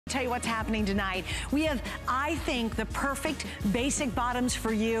Tell you what's happening tonight. We have, I think, the perfect basic bottoms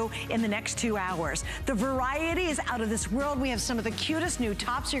for you in the next 2 hours. The variety is out of this world. We have some of the cutest new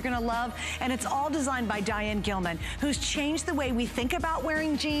tops you're gonna love, and it's all designed by Diane Gilman, who's changed the way we think about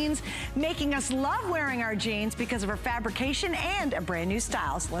wearing jeans, making us love wearing our jeans because of her fabrication and a brand new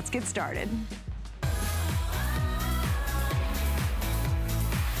style. So let's get started.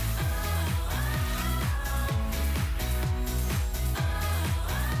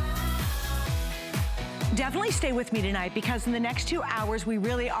 Definitely stay with me tonight because in the next 2 hours, we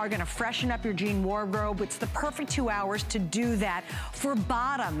really are gonna freshen up your jean wardrobe. It's the perfect 2 hours to do that for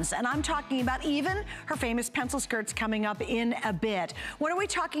bottoms. And I'm talking about even her famous pencil skirts coming up in a bit. What are we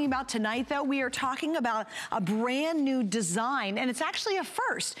talking about tonight though? We are talking about a brand new design, and it's actually a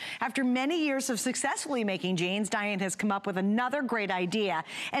first. After many years of successfully making jeans, Diane has come up with another great idea,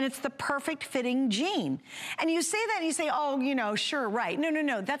 and it's the perfect fitting jean. And you say that and you say, oh, you know, sure, right. No, no,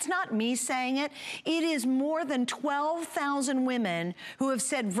 no, that's not me saying it. It is more than 12,000 women who have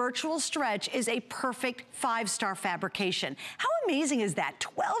said virtual stretch is a perfect 5-star fabrication. How amazing is that?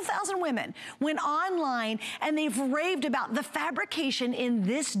 12,000 women went online and they've raved about the fabrication in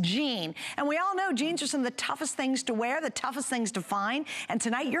this jean. And we all know jeans are some of the toughest things to wear, the toughest things to find, and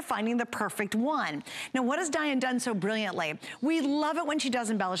tonight you're finding the perfect one. Now, what has Diane done so brilliantly? We love it when she does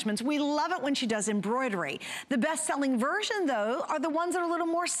embellishments. We love it when she does embroidery. The best-selling version, though, are the ones that are a little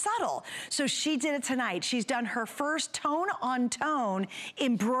more subtle. So she did it tonight. She's done her first tone-on-tone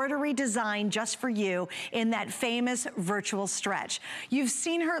embroidery design just for you in that famous virtual stretch. You've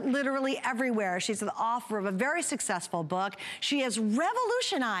seen her literally everywhere. She's the author of a very successful book. She has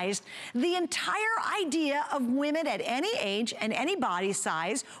revolutionized the entire idea of women at any age and any body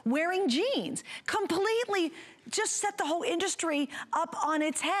size wearing jeans. Completely just set the whole industry up on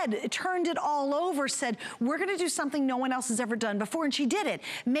its head. It turned it all over, said, we're gonna do something no one else has ever done before, and she did it.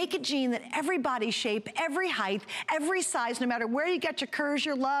 Make a jean that every body shape, every height, every size, no matter where you get your curves,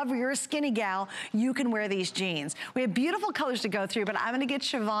 your love, or you're a skinny gal, you can wear these jeans. We have beautiful colors to go through, but I'm gonna get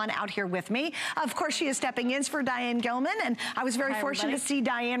Siobhan out here with me. Of course, she is stepping in for Diane Gilman, and I was very fortunate to see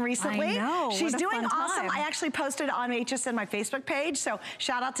Diane recently. I know, she's doing awesome. I actually posted on HSN, my Facebook page, so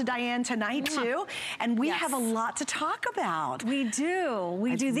shout out to Diane tonight too. And we have a lot to talk about. We do.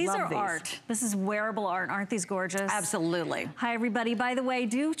 We do. These are art. This is wearable art. Aren't these gorgeous? Absolutely. Hi, everybody. By the way,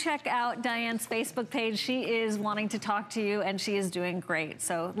 do check out Diane's Facebook page. She is wanting to talk to you, and she is doing great.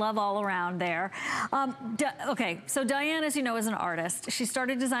 So love all around there. Okay, so Diane, as you know, is an artist. She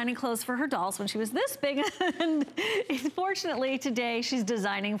started designing clothes for her dolls when she was this big. And fortunately, today, she's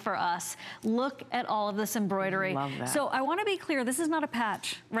designing for us. Look at all of this embroidery. Love that. So I want to be clear, this is not a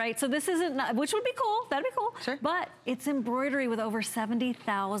patch, right? So this isn't, which would be cool. That'd be cool. Sure. But it's embroidery with over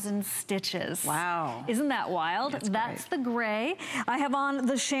 70,000 stitches. Wow. Isn't that wild? That's the gray. I have on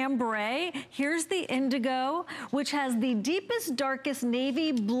the chambray. Here's the indigo, which has the deepest, darkest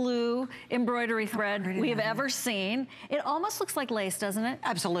navy blue embroidery thread we have ever seen. It almost looks like lace, doesn't it?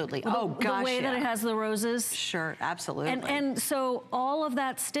 Absolutely. The way that it has the roses. Sure, absolutely. And so all of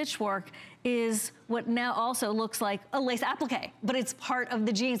that stitch work is what now also looks like a lace applique, but it's part of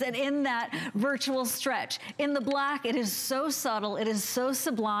the jeans and in that virtual stretch. In the black, it is so subtle, it is so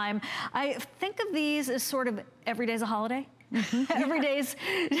sublime. I think of these as sort of every day's a holiday. Every day's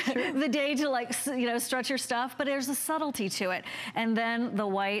the day to, like, you know, stretch your stuff, but there's a subtlety to it. And then the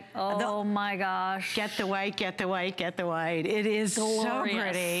white, oh my gosh. Get the white, get the white, get the white. It is glorious. So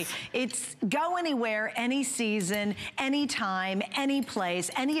pretty. It's go anywhere, any season, any time, any place.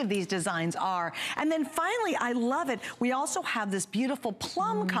 Any of these designs are. And then finally, I love it. We also have this beautiful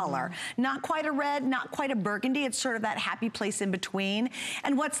plum color. Not quite a red, not quite a burgundy. It's sort of that happy place in between.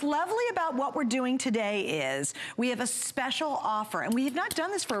 And what's lovely about what we're doing today is we have a special offer, and we have not done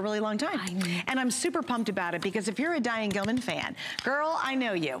this for a really long time. And I'm super pumped about it because if you're a Diane Gilman fan, girl, I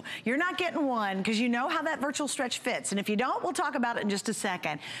know you. You're not getting one because you know how that virtual stretch fits. And if you don't, we'll talk about it in just a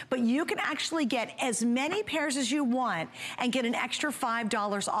second. But you can actually get as many pairs as you want and get an extra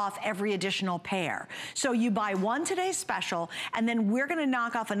 $5 off every additional pair. So you buy one today's special, and then we're gonna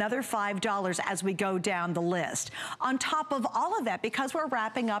knock off another $5 as we go down the list. On top of all of that, because we're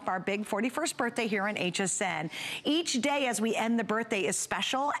wrapping up our big 41st birthday here on HSN, each day as we end the birthday is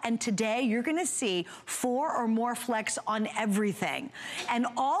special, and today you're gonna see 4 or more flex on everything. And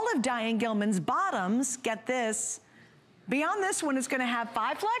all of Diane Gilman's bottoms, get this, Beyond this one, it's gonna have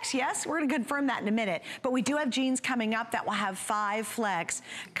 5 flex, yes, we're gonna confirm that in a minute. But we do have jeans coming up that will have 5 flex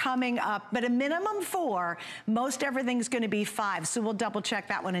coming up, but a minimum 4, most everything's gonna be 5, so we'll double check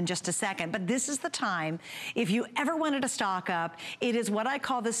that one in just a second. But this is the time, if you ever wanted to stock up, it is what I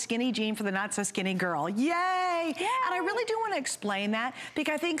call the skinny jean for the not so skinny girl. Yay! Yay! And I really do wanna explain that,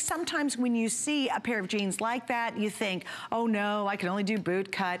 because I think sometimes when you see a pair of jeans like that, you think, oh no, I can only do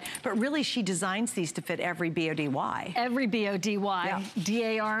boot cut, but really she designs these to fit every B-O-D-Y. Every B-O-D-Y, yeah.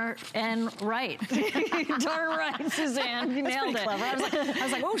 D-A-R-N, right. Darn right, Suzanne, you nailed it. Clever. I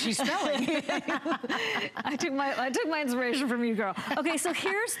was like, oh, she's spelling. I took my inspiration from you, girl. Okay, so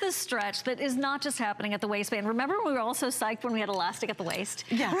here's the stretch that is not just happening at the waistband. Remember we were all so psyched when we had elastic at the waist?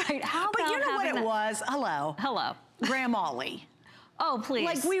 Yeah. Right, how about But you know what it was? Hello. Hello. Graham Ollie. Oh, please.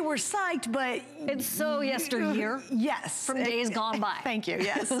 Like we were psyched, but... It's so yesteryear. Yes. From days gone by. Thank you,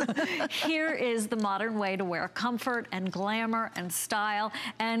 yes. Here is the modern way to wear comfort and glamour and style,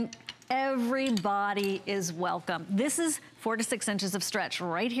 and everybody is welcome. This is 4 to 6 inches of stretch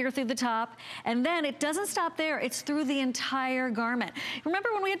right here through the top, and then it doesn't stop there, it's through the entire garment. Remember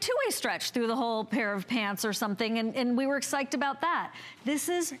when we had two-way stretch through the whole pair of pants or something, and we were psyched about that? This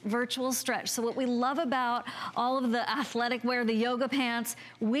is virtual stretch. So what we love about all of the athletic wear, the yoga pants,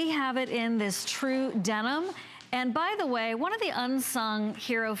 we have it in this true denim. And by the way, one of the unsung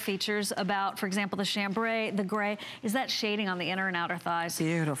hero features about, for example, the chambray, the gray, is that shading on the inner and outer thighs.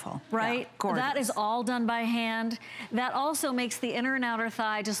 Beautiful. Right? Yeah, gorgeous. That is all done by hand. That also makes the inner and outer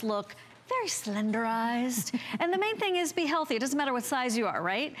thigh just look very slenderized. And the main thing is be healthy. It doesn't matter what size you are,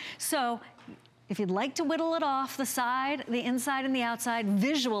 right? So if you'd like to whittle it off the side, the inside and the outside,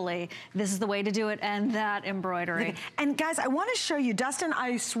 visually, this is the way to do it, and that embroidery. And guys, I wanna show you, Dustin,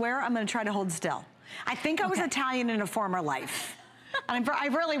 I swear I'm gonna try to hold still. I think I was Italian in a former life. And I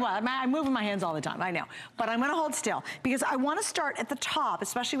really was. I'm moving my hands all the time, I know. But I'm gonna hold still, because I wanna start at the top,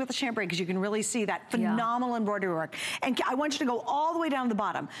 especially with the chambray, because you can really see that phenomenal embroidery work. And I want you to go all the way down to the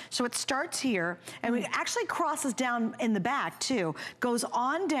bottom. So it starts here, and it actually crosses down in the back too. Goes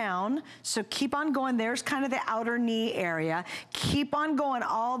on down, so keep on going. There's kind of the outer knee area. Keep on going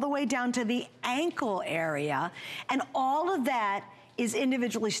all the way down to the ankle area. And all of that is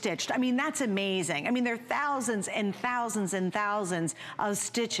individually stitched. I mean, that's amazing. I mean, there are thousands and thousands and thousands of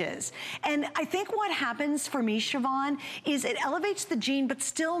stitches. And I think what happens for me, Siobhan, is it elevates the jean, but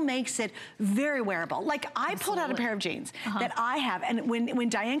still makes it very wearable. Like, I pulled out a pair of jeans that I have, and when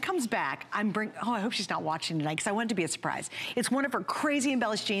Diane comes back, oh, I hope she's not watching tonight, because I want it to be a surprise. It's one of her crazy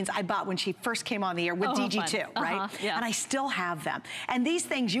embellished jeans I bought when she first came on the air with DG2, right? Yeah. And I still have them. And these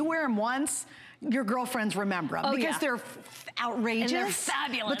things, you wear them once, your girlfriends remember them, because they're outrageous. And they're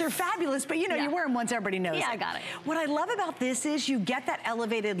fabulous. But they're fabulous, but you know, you wear them once, everybody knows. Yeah, I got it. What I love about this is you get that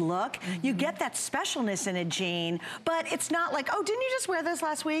elevated look, you get that specialness in a jean, but it's not like, oh, didn't you just wear this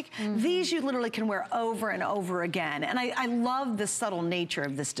last week? These you literally can wear over and over again. And I love the subtle nature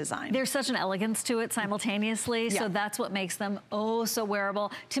of this design. There's such an elegance to it simultaneously, so that's what makes them oh so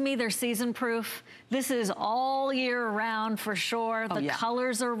wearable. To me, they're season proof. This is all year round for sure. The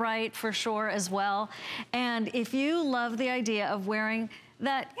colors are right for sure as well. And if you love the idea of wearing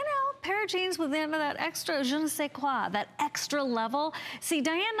that, you know, pair of jeans with that extra je ne sais quoi, that extra level. See,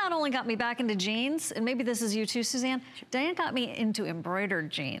 Diane not only got me back into jeans, and maybe this is you too, Suzanne, Diane got me into embroidered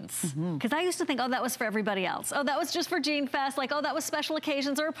jeans. Because I used to think, oh, that was for everybody else. Oh, that was just for Jean Fest. Like, oh, that was special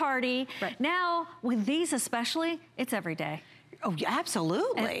occasions or a party. Right. Now, with these especially, it's every day. Oh, yeah,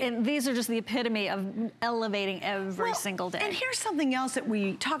 absolutely. And these are just the epitome of elevating every single day. And here's something else that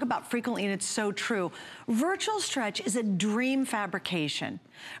we talk about frequently, and it's so true. Virtual stretch is a dream fabrication.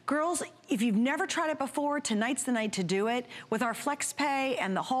 Girls, if you've never tried it before, tonight's the night to do it. With our flex pay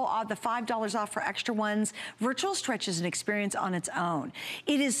and the whole the $5 off for extra ones, virtual stretch is an experience on its own.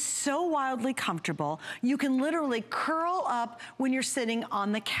 It is so wildly comfortable. You can literally curl up when you're sitting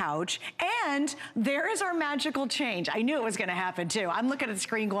on the couch, and there is our magical change. I knew it was gonna happen too. I'm looking at the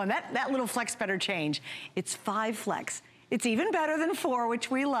screen going, that little flex better change. It's 5 flex. It's even better than 4, which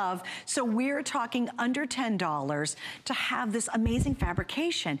we love. So we're talking under $10 to have this amazing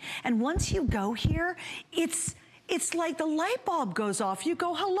fabrication. And once you go here, it's like the light bulb goes off. You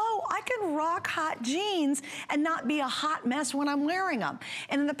go, hello, I can rock hot jeans and not be a hot mess when I'm wearing them.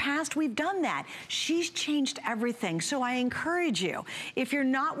 And in the past, we've done that. She's changed everything. So I encourage you, if you're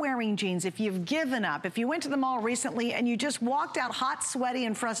not wearing jeans, if you've given up, if you went to the mall recently and you just walked out hot, sweaty,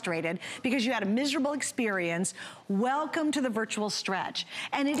 and frustrated because you had a miserable experience, welcome to the virtual stretch.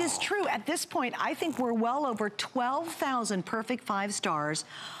 And it is true, at this point, I think we're well over 12,000 perfect 5 stars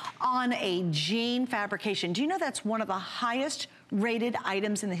on a jean fabrication. Do you know that's one of the highest rated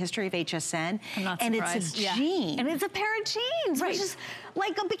items in the history of HSN. I'm not and surprised. it's a jean. And it's a pair of jeans, which is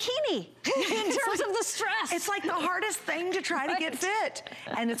like a bikini in terms of the stress. It's like the hardest thing to try to get fit.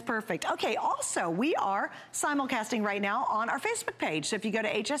 And it's perfect. Okay, also, we are simulcasting right now on our Facebook page. So if you go to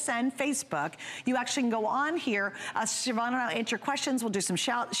HSN Facebook, you actually can go on here. Siobhan and I'll answer questions. We'll do some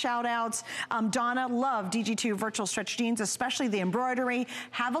shout outs. Donna, love DG2 virtual stretch jeans, especially the embroidery.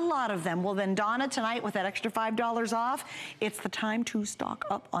 Have a lot of them. Well then, Donna, tonight with that extra $5 off, it's the time to stock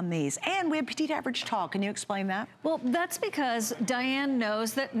up on these. And we have petite average tall. Can you explain that? Well, that's because Diane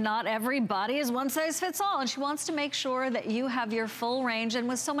knows that not every body is one size fits all, and she wants to make sure that you have your full range. And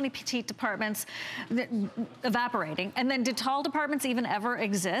with so many petite departments evaporating, and then did tall departments even ever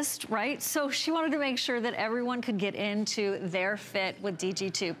exist, right? So she wanted to make sure that everyone could get into their fit with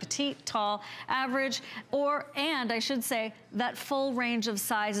DG2, petite, tall, average, and I should say that full range of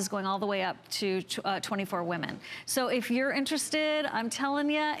sizes going all the way up to 24 women. So if you're interested, I'm telling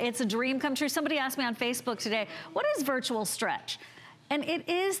you, it's a dream come true. Somebody asked me on Facebook today, what is virtual stretch? And it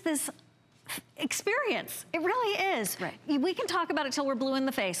is this experience. It really is. Right. We can talk about it till we're blue in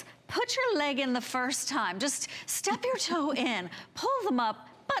the face. Put your leg in the first time. Just step your toe in, pull them up,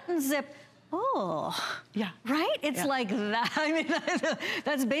 button zip. Oh, yeah. Right? It's like that. I mean,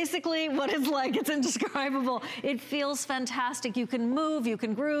 that's basically what it's like. It's indescribable. It feels fantastic. You can move, you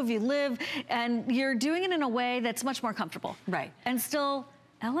can groove, you live, and you're doing it in a way that's much more comfortable. Right. And still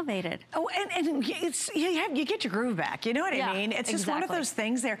elevated. Oh, and it's, you get your groove back, you know what I mean? It's just one of those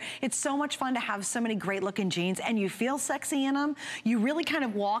things there. It's so much fun to have so many great looking jeans, and you feel sexy in them. You really kind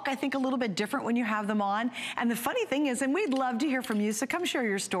of walk, I think, a little bit different when you have them on. And the funny thing is, and we'd love to hear from you, so come share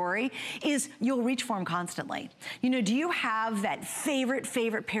your story, is you'll reach for them constantly. You know, do you have that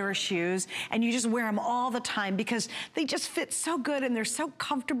favorite pair of shoes, and you just wear them all the time because they just fit so good and they're so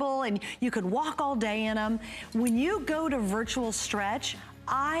comfortable and you could walk all day in them? When you go to virtual stretch,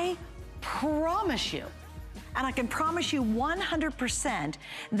 I promise you, and I can promise you 100%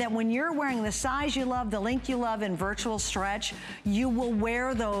 that when you're wearing the size you love, the length you love in virtual stretch, you will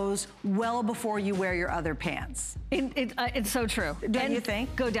wear those well before you wear your other pants. It's so true. Don't you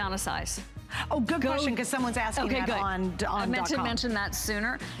think? Go down a size. Oh, good question, because someone's asking that on I meant to mention that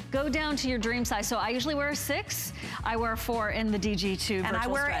sooner. Go down to your dream size. So I usually wear a 6. I wear a 4 in the DG2 and I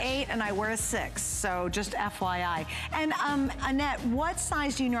wear stretch. 8 and I wear a 6. So just FYI. And Annette, what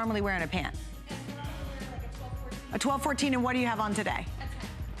size do you normally wear in a pant? A 12, 14, and what do you have on today?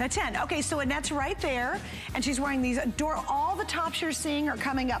 A 10. Okay, so Annette's right there, and she's wearing these. All the tops you're seeing are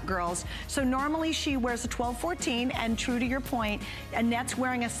coming up, girls. So normally she wears a 12, 14, and true to your point, Annette's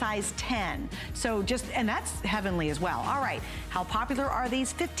wearing a size 10. So and that's heavenly as well. All right, how popular are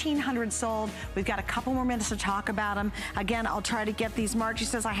these? 1,500 sold. We've got a couple more minutes to talk about them. Again, I'll try to get these. Margie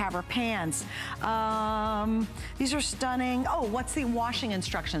says I have her pants. These are stunning. Oh, what's the washing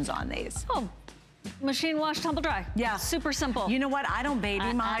instructions on these? Oh. Machine wash, tumble dry. Yeah. Super simple. You know what? I don't baby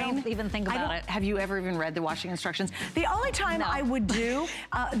mine. I don't even think about it. Have you ever even read the washing instructions? The only time I would do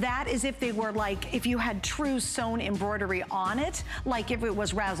that is if they were like, if you had true sewn embroidery on it, like if it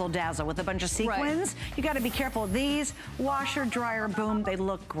was razzle dazzle with a bunch of sequins. Right. You got to be careful. These, washer, dryer, boom, they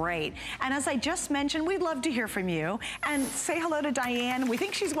look great. And as I just mentioned, we'd love to hear from you. And say hello to Diane. We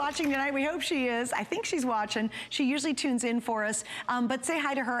think she's watching tonight. We hope she is. I think she's watching. She usually tunes in for us. But say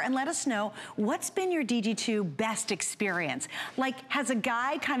hi to her and let us know what's been your DG2 best experience. Like, has a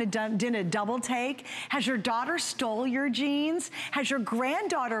guy kind of done a double take? Has your daughter stole your jeans? Has your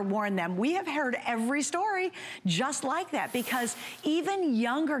granddaughter worn them? We have heard every story just like that, because even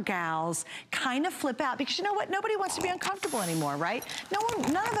younger gals kind of flip out, because you know what? Nobody wants to be uncomfortable anymore, right?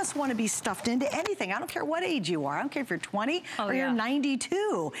 None of us want to be stuffed into anything. I don't care what age you are. I don't care if you're 20 or you're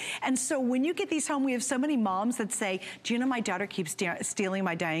 92. And so when you get these home, we have so many moms that say, do you know my daughter keeps stealing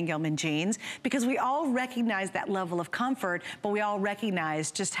my Diane Gilman jeans? Because we all recognize that level of comfort, but we all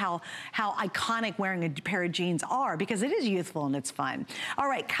recognize just how iconic wearing a pair of jeans are, because it is youthful and it's fun. All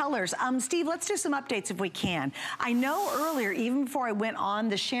right, colors. Steve, let's do some updates if we can. I know earlier, even before I went on,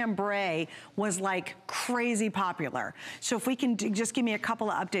 the chambray was like crazy popular. So if we can just give me a couple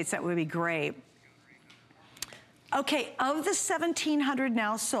of updates, that would be great. Okay, of the 1,700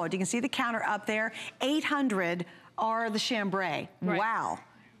 now sold, you can see the counter up there, 800 are the chambray. Right. Wow.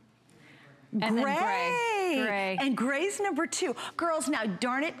 And gray. And gray's number 2. Girls, now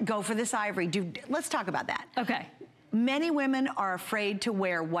darn it, go for this ivory. Let's talk about that. Okay. Many women are afraid to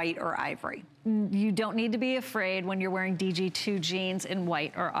wear white or ivory. you don't need to be afraid when you're wearing DG2 jeans in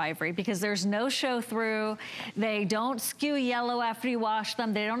white or ivory, because there's no show through. They don't skew yellow after you wash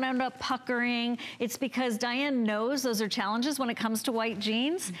them. They don't end up puckering. It's because Diane knows those are challenges when it comes to white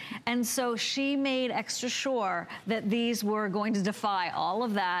jeans. And so she made extra sure that these were going to defy all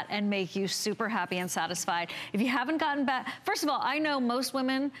of that and make you super happy and satisfied. If you haven't gotten back, first of all, I know most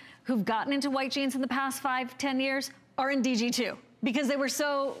women who've gotten into white jeans in the past 5, 10 years are in DG2. Because they were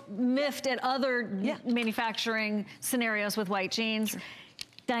so miffed at other manufacturing scenarios with white jeans. Sure.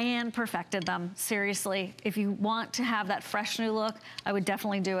 Diane perfected them, seriously. If you want to have that fresh new look, I would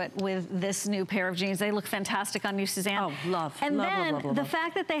definitely do it with this new pair of jeans. They look fantastic on you, Suzanne. Oh, love, and love, then love, love, the love.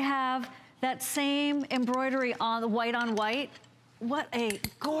 fact that they have that same embroidery on white, what a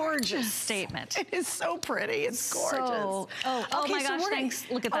gorgeous statement. It is so pretty. It's gorgeous. So, oh my gosh, thanks.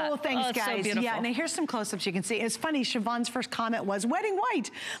 Look at that. Oh, thanks, it's guys. so beautiful. Yeah, now here's some close-ups you can see. It's funny, Siobhan's first comment was, wedding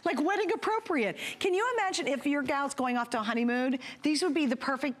white, like wedding appropriate. Can you imagine if your gal's going off to a honeymoon? These would be the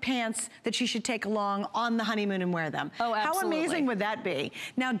perfect pants that she should take along on the honeymoon and wear them. Oh, absolutely. How amazing would that be?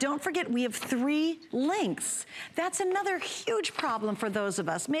 Now, don't forget, we have 3 lengths. That's another huge problem for those of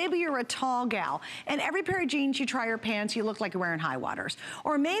us. Maybe you're a tall gal, and every pair of jeans you try your pants, you look like you're wearing high waters.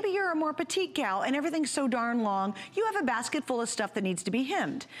 Or maybe you're a more petite gal and everything's so darn long, you have a basket full of stuff that needs to be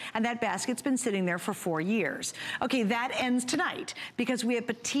hemmed. And that basket's been sitting there for 4 years. Okay, that ends tonight because we have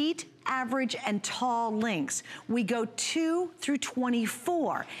petite, average, and tall lengths. We go 2 through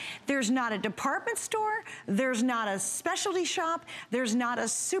 24. There's not a department store, there's not a specialty shop, there's not a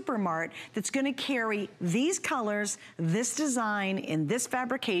supermart that's gonna carry these colors, this design, in this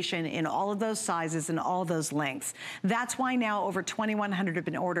fabrication, in all of those sizes and all those lengths. That's why now over 2,100 have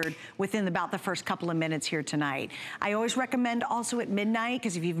been ordered within about the first couple of minutes here tonight. I always recommend also at midnight,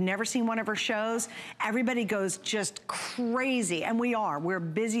 because if you've never seen one of our shows, everybody goes just crazy, and we're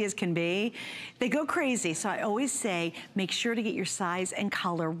busy as can be. They go crazy, so I always say, make sure to get your size and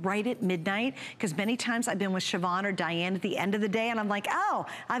color right at midnight, because many times I've been with Siobhan or Diane at the end of the day, and I'm like, oh,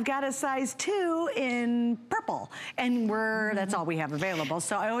 I've got a size 2 in purple, and that's all we have available.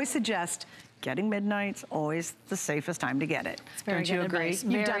 So I always suggest getting midnight's always the safest time to get it. Don't you agree?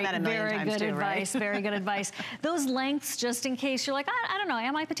 You've done that a million times too, right? Very good advice. Those lengths, just in case you're like, I don't know,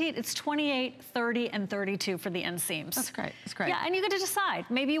 am I petite? It's 28, 30, and 32 for the inseams. That's great, that's great. Yeah, and you get to decide.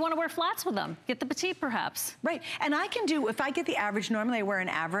 Maybe you want to wear flats with them. Get the petite, perhaps. Right, and I can do, if I get the average, normally I wear an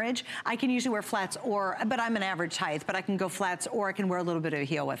average, I can usually wear flats but I'm an average height, but I can go flats or I can wear a little bit of a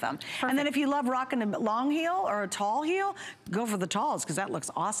heel with them. Perfect. And then if you love rocking a long heel or a tall heel, go for the talls, because that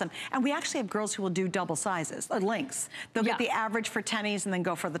looks awesome. And we actually have girls who will do double sizes, lengths. They'll get the average for tennies and then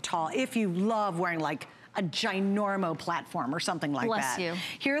go for the tall. If you love wearing like a ginormo platform or something like that. Bless you.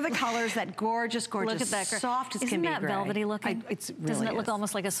 Here are the colors, that gorgeous, gorgeous, look at that, soft as can be gray. Isn't that velvety looking? Doesn't it look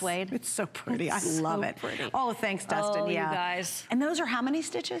almost like a suede? It's so pretty. I love it. Pretty. Oh, thanks, Dustin. Oh, yeah. you guys. And those are how many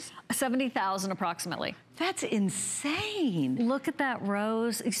stitches? 70,000 approximately. That's insane. Look at that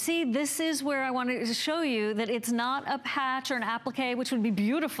rose. You see, this is where I wanted to show you that it's not a patch or an applique, which would be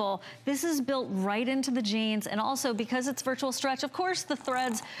beautiful. This is built right into the jeans, and also because it's virtual stretch, of course the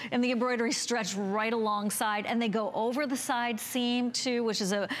threads and the embroidery stretch right alongside, and they go over the side seam too, which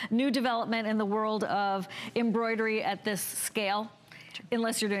is a new development in the world of embroidery at this scale,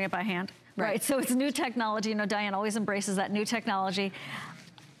 unless you're doing it by hand. Right, so it's new technology. You know, Diane always embraces that new technology.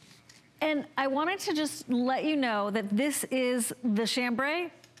 And I wanted to just let you know that this is the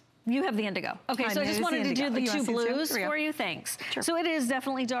chambray. You have the indigo. Okay, so I just wanted to do the 2 blues for you. Thanks. Sure. So it is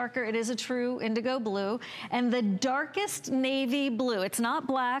definitely darker. It is a true indigo blue. And the darkest navy blue, it's not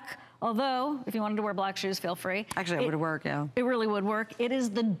black, although if you wanted to wear black shoes, feel free. Actually, it would work, yeah. It really would work. It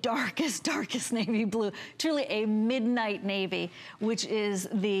is the darkest, darkest navy blue. Truly a midnight navy, which is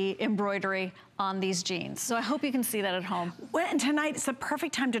the embroidery on these jeans. So I hope you can see that at home. Well, and tonight it's the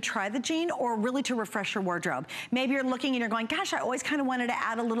perfect time to try the jean or really to refresh your wardrobe. Maybe you're looking and you're going, gosh, I always kind of wanted to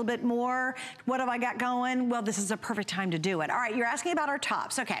add a little bit more. What have I got going? Well, this is a perfect time to do it. All right, you're asking about our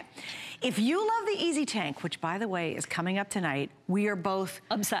tops. Okay, if you love the Easy Tank, which by the way is coming up tonight, we are both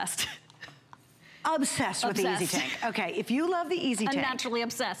obsessed. Obsessed with the Easy Tank. Okay, if you love the Easy Tank. Unnaturally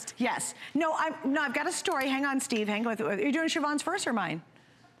obsessed. Yes. No, I've got a story. Hang on, Steve. Hang on. Are you doing Siobhan's first or mine?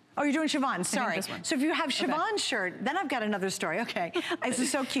 Oh, you're doing Siobhan's, sorry. So if you have Siobhan's shirt, then I've got another story. Okay, this is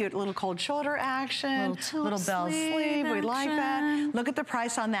so cute. A little cold shoulder action, little bell sleeve, we like that. Look at the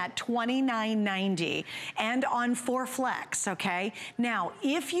price on that, $29.90. And on 4 flex, okay? Now,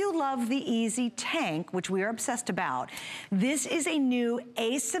 if you love the Easy Tank, which we are obsessed about, this is a new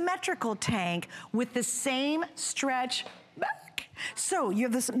asymmetrical tank with the same stretch back So you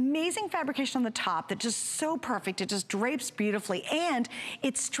have this amazing fabrication on the top that just so perfect. It just drapes beautifully, and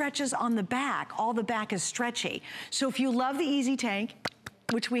it stretches on the back. All the back is stretchy. So if you love the Easy Tank,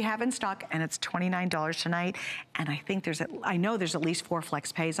 which we have in stock, and it's $29 tonight, and I think I know there's at least 4 flex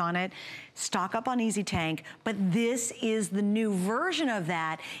pays on it. Stock up on Easy Tank, but this is the new version of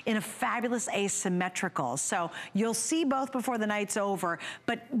that in a fabulous asymmetrical. So you'll see both before the night's over,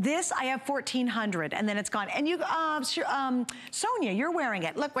 but this I have 1,400, and then it's gone. And you, Sonia, you're wearing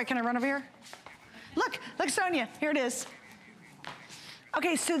it. Look, wait, can I run over here? Look, Sonia, here it is.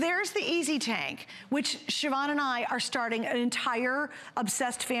 Okay, so there's the Easy Tank, which Siobhan and I are starting an entire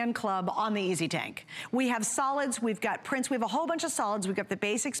obsessed fan club on the Easy Tank. We have solids, we've got prints, we have a whole bunch of solids. We've got the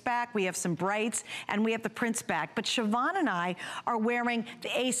basics back, we have some brights, and we have the prints back. But Siobhan and I are wearing the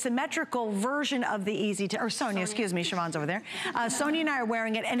asymmetrical version of the Easy Tank, or Sonia, excuse me, Siobhan's over there. Sonia and I are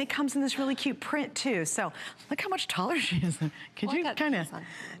wearing it, and it comes in this really cute print too. So look how much taller she is. Could you kind of,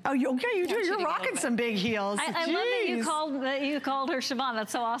 oh, okay, you do, you're rocking some big heels. I love that you called her Siobhan.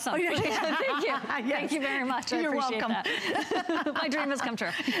 That's so awesome. Oh, yeah. Thank you. Yes. Thank you very much. You're welcome. That. My dream has come true.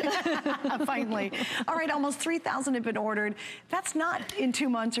 Finally. All right, almost 3,000 have been ordered. That's not in 2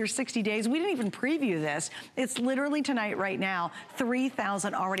 months or 60 days. We didn't even preview this. It's literally tonight, right now,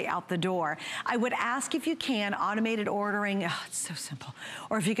 3,000 already out the door. I would ask if you can, automated ordering. Oh, it's so simple.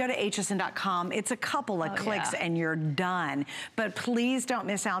 Or if you go to hsn.com, it's a couple of clicks and you're done. But please don't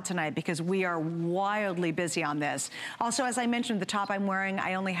miss out tonight because we are wildly busy on this. Also, as I mentioned, the top I'm wearing,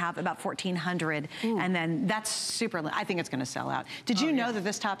 I only have about 1,400, and then that's super, I think it's gonna sell out. Did you know that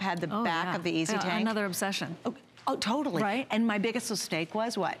this top had the back of the Easy Tank? Another obsession. Oh, totally. Right? And my biggest mistake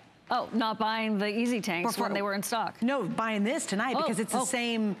was what? Oh, not buying the Easy Tanks when they were in stock. No, buying this tonight because it's the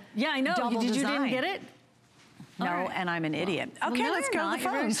same. Yeah, I know. Did you didn't get it? No, and I'm an idiot. Okay, let's go to the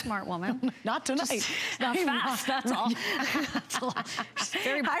phone. You're a very smart woman. Not tonight. Just not fast, that's all.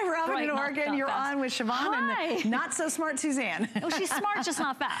 Hi, Robin in Oregon. You're on with Siobhan and not so smart Suzanne. Oh, she's smart, just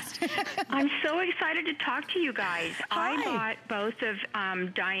not fast. I'm so excited to talk to you guys. Hi. I bought both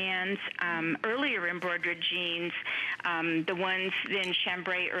of Diane's earlier embroidered jeans, the ones in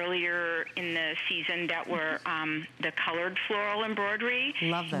chambray earlier in the season that were the colored floral embroidery.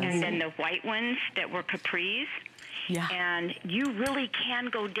 Love those. And then the white ones that were capris. Yeah. And you really can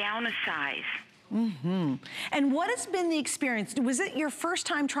go down a size. Mm-hmm. And what has been the experience? Was it your first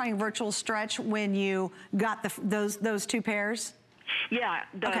time trying virtual stretch when you got those 2 pairs? Yeah,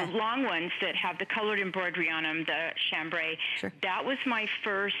 the long ones that have the colored embroidery on them, the chambray. Sure. That was my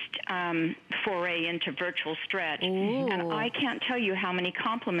first foray into virtual stretch. Ooh. And I can't tell you how many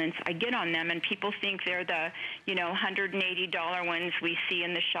compliments I get on them, and people think they're the, $180 ones we see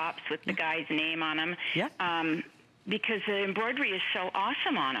in the shops with the guy's name on them. Yeah. Because the embroidery is so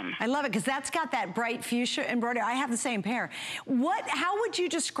awesome on them. I love it, because that's got that bright fuchsia embroidery. I have the same pair. How would you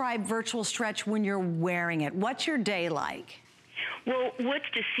describe virtual stretch when you're wearing it? What's your day like? Well, what's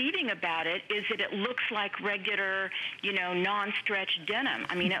deceiving about it is that it looks like regular, non-stretch denim.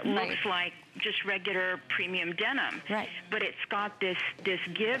 I mean, it looks like just regular premium denim. Right. But it's got this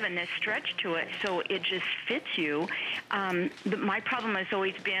give and this stretch to it, so it just fits you. My problem has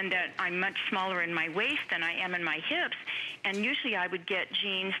always been that I'm much smaller in my waist than I am in my hips, and usually I would get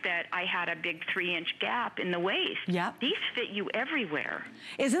jeans that I had a big 3-inch gap in the waist. Yep. These fit you everywhere.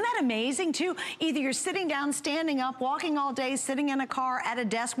 Isn't that amazing, too? Either you're sitting down, standing up, walking all day, sitting in a car, at a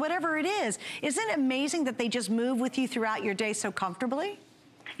desk, whatever it is. Isn't it amazing that they just move with you throughout your day so comfortably?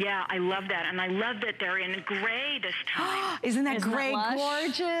 Yeah, I love that. And I love that they're in gray this time. Isn't that gray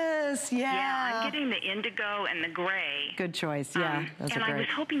gorgeous? Yeah. Yeah, I'm getting the indigo and the gray. Good choice, yeah. And I was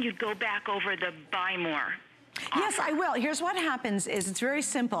hoping you'd go back over the buy more. Yes, I will. Here's what happens is it's very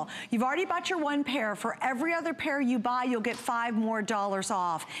simple. You've already bought your 1 pair. For every other pair you buy, you'll get $5 more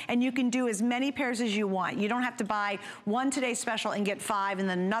off. And you can do as many pairs as you want. You don't have to buy 1 Today Special and get 5 and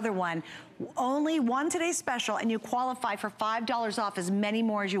then another one. Only 1 Today Special, and you qualify for $5 off as many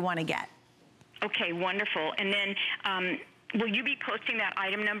more as you want to get. Okay, wonderful. And then will you be posting that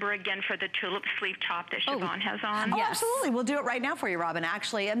item number again for the tulip sleeve top that Siobhan has on? Oh, absolutely. We'll do it right now for you, Robin,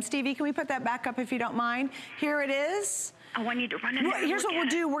 actually. And Stevie, can we put that back up if you don't mind? Here it is. Oh, I need to run it. Well, here's what we'll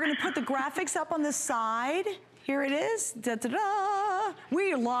do. We're going to put the graphics up on the side. Here it is. Da-da-da.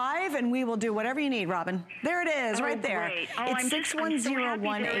 we're live and we will do whatever you need, Robin. There it is, right there. Great. Oh, it's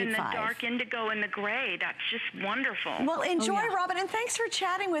 610185. In the dark indigo and the gray. That's just wonderful. Well, enjoy, Robin, and thanks for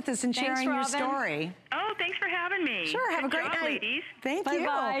chatting with us and sharing your story. Oh, thanks for having me. Sure, have a great night. Ladies. Thank you.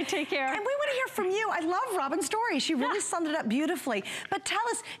 Bye-bye, take care. And we want to hear from you. I love Robin's story. She really summed it up beautifully. But tell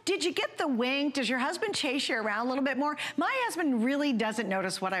us, did you get the wink? Does your husband chase you around a little bit more? My husband really doesn't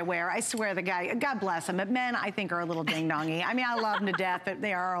notice what I wear. I swear, the guy, God bless him, but men, I think, are a little ding-dongy. I mean, I love them to death, but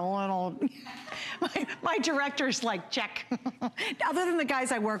they are a little... my director's like, check. Other than the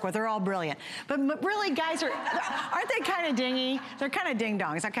guys I work with, they're all brilliant. But really, guys aren't they kind of dingy? They're kind of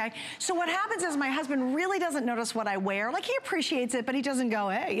ding-dongs, okay? So what happens is my husband really doesn't notice what I wear. Like, he appreciates it, but he doesn't go,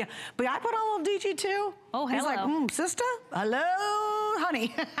 hey, but I put on a little DG too. Oh, hello. He's like, sister, hello,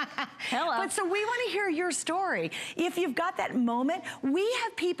 honey. Hello. But so we want to hear your story. If you've got that moment, we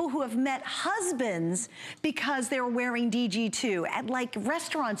have people who have met husbands because they were wearing DG2 at like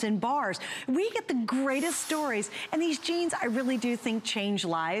restaurants and bars. We get the greatest stories, and these jeans, I really do think, change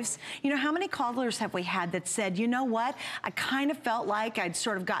lives. You know, how many callers have we had that said, you know what, I kind of felt like I'd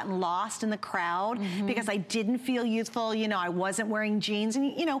sort of gotten lost in the crowd because I didn't feel youthful, you know, I wasn't wearing jeans,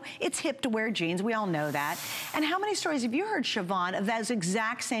 and you know, it's hip to wear jeans, we all know that. And how many stories have you heard, Siobhan, of those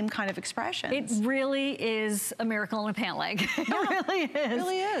exact same kind of expressions? It really is a miracle in a pant leg. It really is. It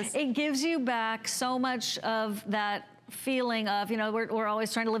really is. It gives you back so much of that feeling of, you know, we're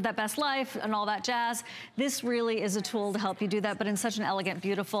always trying to live that best life and all that jazz. This really is a tool to help you do that, but in such an elegant,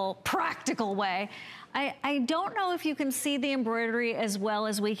 beautiful, practical way. I don't know if you can see the embroidery as well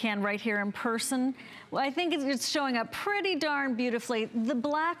as we can right here in person. Well, I think it's showing up pretty darn beautifully. The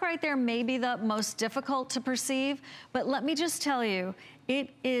black right there may be the most difficult to perceive, but let me just tell you,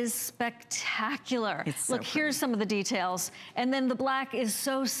 it is spectacular. Look, here's some of the details. And then the black is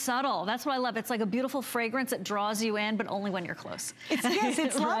so subtle. That's what I love. It's like a beautiful fragrance that draws you in, but only when you're close. Yes,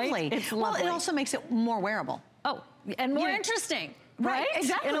 it's right? lovely. It's lovely. Well, it also makes it more wearable. Oh, and more interesting. Right,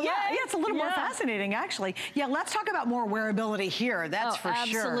 exactly. Yeah, it's a little more fascinating, actually. Yeah, let's talk about more wearability here. That's for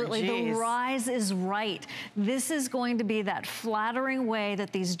sure. Absolutely. The rise is right. This is going to be that flattering way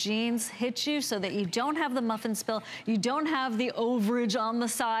that these jeans hit you so that you don't have the muffin spill, you don't have the overage on the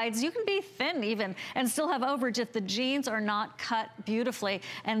sides. You can be thin even and still have overage if the jeans are not cut beautifully.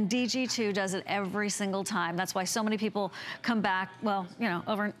 And DG2 does it every single time. That's why so many people come back. Well, you know,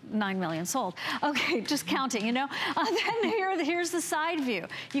 over 9 million sold. Okay, just counting, you know. Then here's the side view.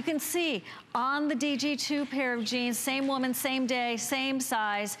 You can see on the DG2 pair of jeans, same woman, same day, same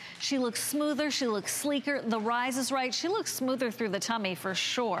size. She looks smoother, she looks sleeker. The rise is right. She looks smoother through the tummy for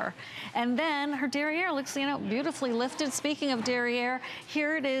sure. And then her derriere looks, you know, beautifully lifted. Speaking of derriere,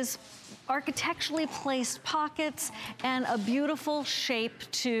 here it is, architecturally placed pockets and a beautiful shape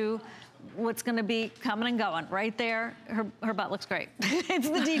to what's gonna be coming and going right there. Her butt looks great. It's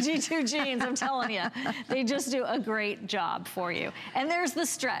the DG2 jeans, I'm telling you. They just do a great job for you. And there's the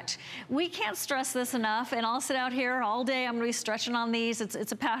stretch. We can't stress this enough, and I'll sit out here all day. I'm gonna be stretching on these.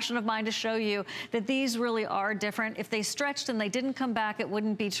 It's a passion of mine to show you that these really are different. If they stretched and they didn't come back, it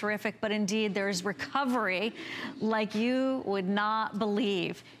wouldn't be terrific, but indeed there's recovery like you would not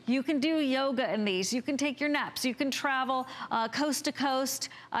believe. You can do yoga in these. You can take your naps. You can travel coast to coast.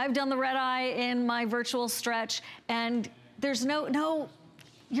 I've done the red eye in my virtual stretch, and there's no,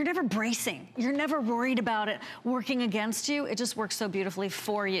 you're never bracing. You're never worried about it working against you. It just works so beautifully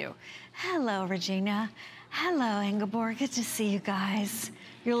for you. Hello, Regina. Hello, Ingeborg. Good to see you guys.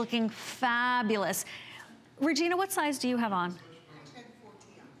 You're looking fabulous. Regina, what size do you have on?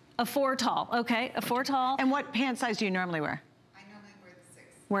 A 4 tall, okay, a 4 tall. And what pant size do you normally wear? I normally wear the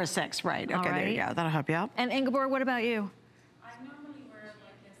 6. Wear a 6, right. Okay, there you go. That'll help you out. And Ingeborg, what about you? I normally wear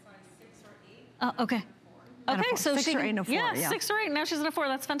like a size 6 or 8. Oh, okay. Okay, so 6 or 8 and a 4, yeah, 6 or 8. Now she's in a 4.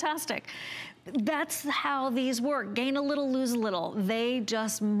 That's fantastic. That's how these work. Gain a little, lose a little. They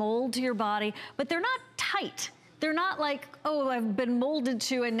just mold to your body, but they're not tight. They're not like, oh, I've been molded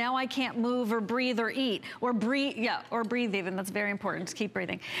to and now I can't move or breathe or eat or breathe, or breathe even. That's very important, to keep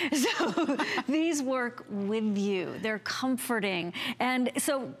breathing. So these work with you. They're comforting. And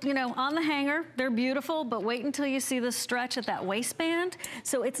so, you know, on the hanger, they're beautiful, but wait until you see the stretch at that waistband.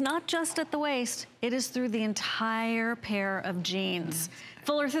 So it's not just at the waist, it is through the entire pair of jeans.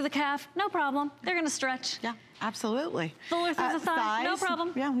 Fuller through the calf, no problem. They're gonna stretch. Yeah. Absolutely. Fuller through the thigh, no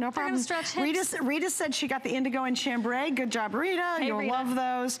problem. Yeah, no problem. Stretch hips. Rita said she got the indigo and chambray. Good job, Rita. Hey, You'll Rita. love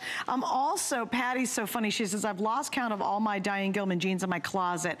those. Also, Patty's so funny. She says, I've lost count of all my Diane Gilman jeans in my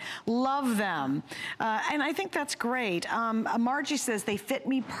closet. Love them. And I think that's great. Margie says, they fit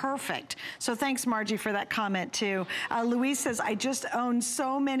me perfect. So thanks, Margie, for that comment, too. Louise says, I just own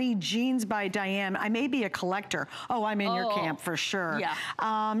so many jeans by Diane. I may be a collector. Oh, I'm in your camp for sure. Yeah.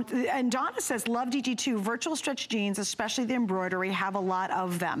 And Donna says, love DG2. Virtual stretch jeans, especially the embroidery, have a lot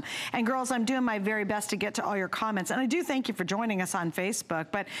of them. And girls, I'm doing my very best to get to all your comments. And I do thank you for joining us on Facebook.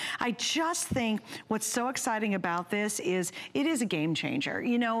 But I just think what's so exciting about this is it is a game changer.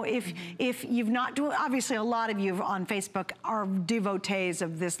 You know, if you've not, obviously a lot of you on Facebook are devotees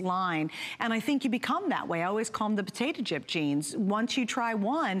of this line. And I think you become that way. I always call them the potato chip jeans. Once you try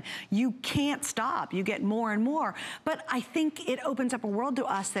one, you can't stop. You get more and more. But I think it opens up a world to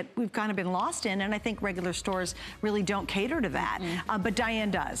us that we've kind of been lost in. And I think regular stores really don't cater to that. But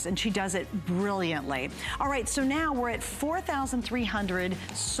Diane does, and she does it brilliantly. All right, so now we're at 4,300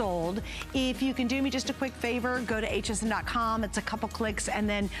 sold. If you can do me just a quick favor, go to hsn.com. It's a couple clicks, and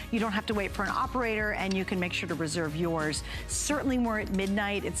then you don't have to wait for an operator, and you can make sure to reserve yours. Certainly we're at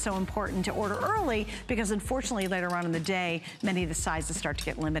midnight. It's so important to order early because unfortunately later on in the day, many of the sizes start to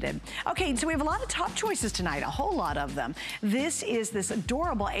get limited. Okay, so we have a lot of top choices tonight, a whole lot of them. This is this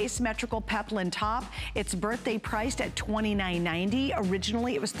adorable asymmetrical peplin top. It's birthday priced at $29.90.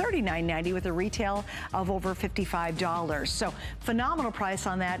 Originally, it was $39.90 with a retail of over $55. So phenomenal price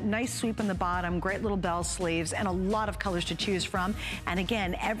on that. Nice sweep in the bottom, great little bell sleeves, and a lot of colors to choose from. And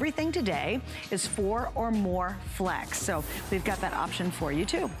again, everything today is 4 or more flex. So we've got that option for you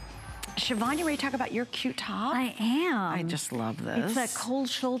too. Siobhan, you ready to talk about your cute top? I am. I just love this. It's that cold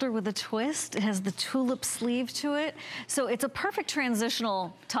shoulder with a twist. It has the tulip sleeve to it. So it's a perfect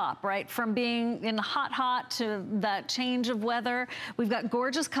transitional top, right? From being in hot to that change of weather. We've got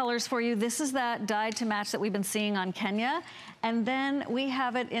gorgeous colors for you. This is that dyed to match that we've been seeing on Kenya. And then we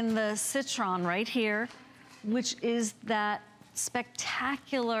have it in the citron right here, which is that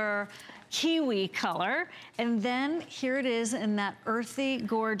spectacular kiwi color. And then here it is in that earthy,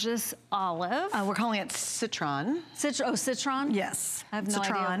 gorgeous olive. We're calling it citron. Citron? Yes. I have no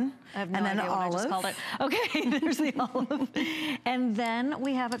citron, idea. I have no and then idea what olive. I just called it. Okay, there's the olive. And then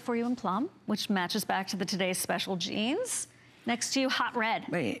we have it for you in plum, which matches back to the today's special jeans. Next to you, hot red.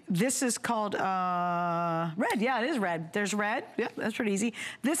 Wait, this is called red. Yeah, it is red. There's red. Yep, that's pretty easy.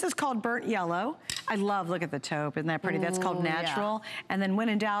 This is called burnt yellow. I love, look at the taupe. Isn't that pretty? That's called natural. Yeah. And then when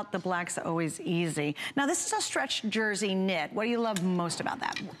in doubt, the black's always easy. Now, this is a stretch jersey knit. What do you love most about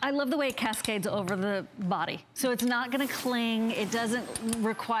that? I love the way it cascades over the body. So it's not gonna cling. It doesn't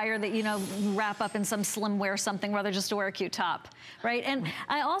require that, you know, wrap up in some slim wear something, rather just to wear a cute top, right? And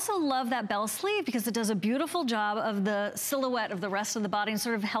I also love that bell sleeve because it does a beautiful job of the silhouette of the rest of the body and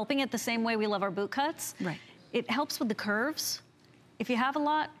sort of helping it the same way we love our boot cuts. Right. It helps with the curves. If you have a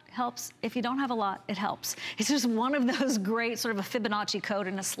lot, helps. If you don't have a lot, it helps. It's just one of those great sort of a Fibonacci code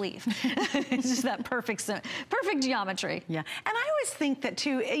in a sleeve. It's just that perfect geometry. Yeah, and I always think that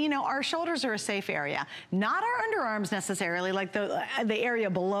too, you know, our shoulders are a safe area. Not our underarms necessarily, like the area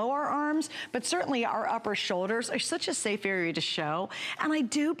below our arms, but certainly our upper shoulders are such a safe area to show. And I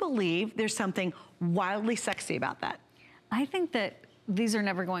do believe there's something wildly sexy about that. I think that these are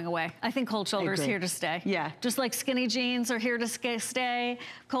never going away. I think cold shoulders here to stay. Yeah. Just like skinny jeans are here to stay,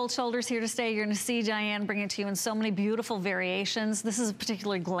 cold shoulders here to stay. You're gonna see Diane bring it to you in so many beautiful variations. This is a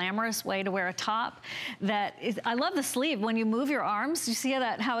particularly glamorous way to wear a top that is, I love the sleeve. When you move your arms, you see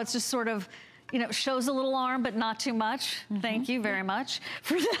how it's just sort of, you know, shows a little arm, but not too much. Thank you very much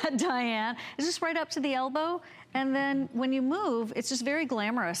for that, Diane. It's just right up to the elbow. And then when you move, it's just very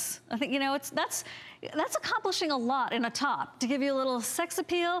glamorous. I think, you know, that's accomplishing a lot in a top, to give you a little sex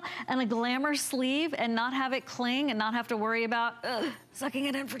appeal and a glamour sleeve and not have it cling and not have to worry about sucking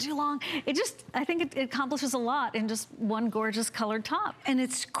it in for too long. I think it accomplishes a lot in just one gorgeous colored top. And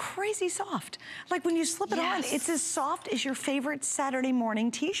it's crazy soft. Like when you slip it on, it's as soft as your favorite Saturday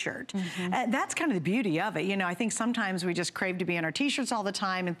morning t-shirt. That's kind of the beauty of it. You know, I think sometimes we just crave to be in our t-shirts all the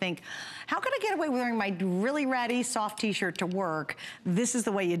time and think, how can I get away with wearing my really ratty, soft t-shirt to work? This is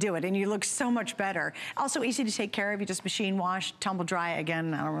the way you do it, and you look so much better. Also easy to take care of. You just machine wash, tumble dry.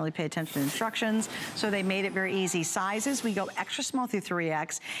 Again, I don't really pay attention to instructions, so they made it very easy. Sizes, we go extra small through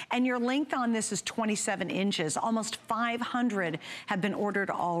 3X, and your length on this is 27 inches. Almost 500 have been ordered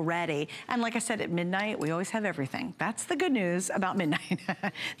already. And like I said, at midnight, we always have everything. That's the good news about midnight.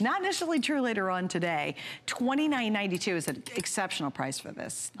 Not necessarily true later on today. $29.92 is an exceptional price for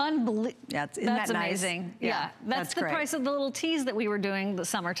this. Unbelievable. Yeah, that's amazing. Nice? Yeah, that's the great. Price of the little tees that we were doing the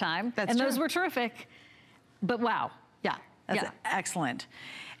summertime. And those were terrific. But wow. Yeah, that's excellent.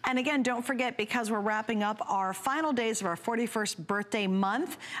 And again, don't forget, because we're wrapping up our final days of our 41st birthday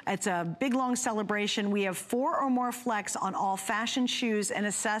month, it's a big, long celebration. We have 4 or more flex on all fashion shoes and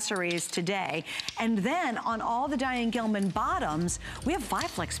accessories today. And then on all the Diane Gilman bottoms, we have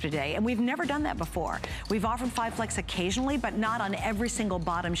 5 flex today, and we've never done that before. We've offered 5 flex occasionally, but not on every single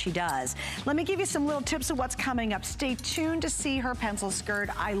bottom she does. Let me give you some little tips of what's coming up. Stay tuned to see her pencil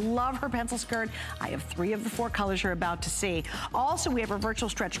skirt. I love her pencil skirt. I have 3 of the 4 colors you're about to see. Also, we have a virtual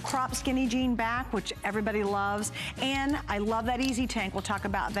stretch crop skinny jean back, which everybody loves. And I love that easy tank. We'll talk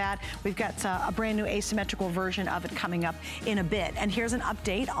about that. We've got a brand new asymmetrical version of it coming up in a bit. And here's an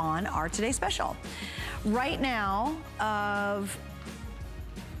update on our Today Special. Right now, of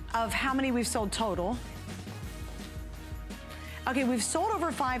how many we've sold total. Okay, we've sold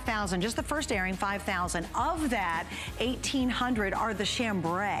over 5,000, just the first airing, 5,000. Of that, 1,800 are the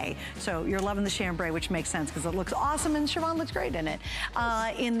chambray. So you're loving the chambray, which makes sense because it looks awesome and Siobhan looks great in it.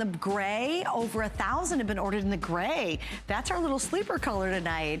 In the gray, over 1,000 have been ordered in the gray. That's our little sleeper color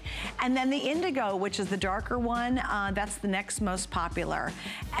tonight. And then the indigo, which is the darker one, that's the next most popular.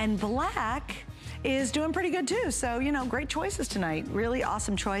 And black is doing pretty good too. So, you know, great choices tonight. Really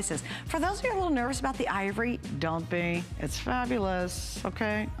awesome choices. For those of you who are a little nervous about the ivory, don't be. It's fabulous,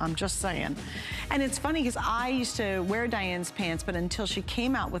 okay? I'm just saying. And it's funny because I used to wear Diane's pants, but until she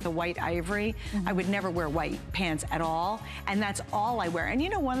came out with a white ivory, I would never wear white pants at all. And that's all I wear. And you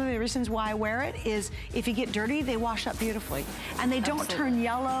know, one of the reasons why I wear it is if you get dirty, they wash up beautifully. And they don't turn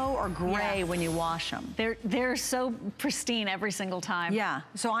yellow or gray when you wash them. They're so pristine every single time. Yeah,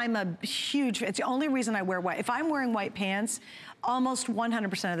 so I'm a huge, it's the only reason I wear white. If I'm wearing white pants, almost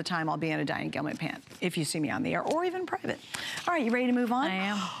 100% of the time I'll be in a Diane Gilman pant if you see me on the air or even private. All right, you ready to move on? I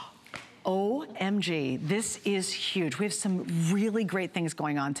am. OMG, this is huge. We have some really great things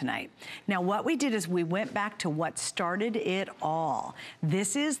going on tonight. Now, what we did is we went back to what started it all.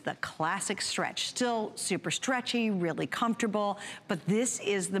 This is the classic stretch. Still super stretchy, really comfortable, but this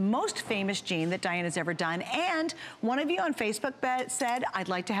is the most famous jean that Diane has ever done. And one of you on Facebook said, I'd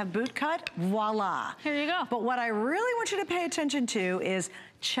like to have boot cut. Voila. Here you go. But what I really want you to pay attention to is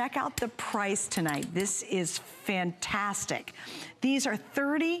check out the price tonight. This is fantastic. These are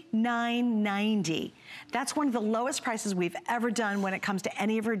 $39.90. That's one of the lowest prices we've ever done when it comes to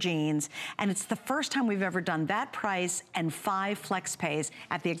any of her jeans. And it's the first time we've ever done that price and 5 flex pays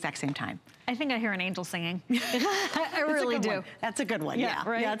at the exact same time. I think I hear an angel singing. I really do. One. That's a good one, yeah.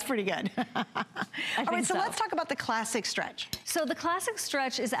 Right? Yeah, it's pretty good. All right, so let's talk about the classic stretch. So the classic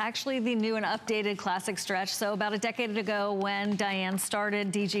stretch is actually the new and updated classic stretch. So about a decade ago when Diane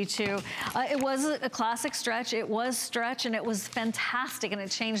started DG2, it was a classic stretch. It was stretch and it was fantastic and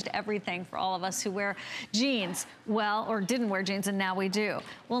it changed everything for all of us who wear jeans, well, or didn't wear jeans, and now we do.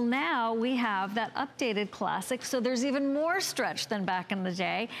 Well, now we have that updated classic, so there's even more stretch than back in the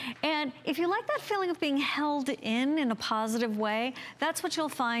day. And if you like that feeling of being held in a positive way, that's what you'll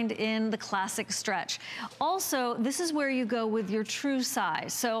find in the classic stretch. Also, this is where you go with your true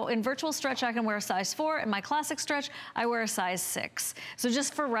size. So in virtual stretch, I can wear a size 4. In my classic stretch, I wear a size 6. So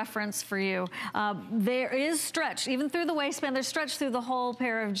just for reference for you, there is stretch, even through the waistband, there's stretch through the whole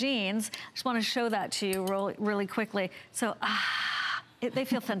pair of jeans. I just want to show that to you really quickly. So, they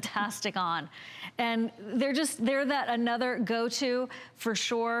feel fantastic on. And they're that another go-to for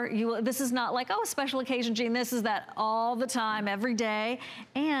sure. This is not like, oh, a special occasion jean. This is that all the time, every day.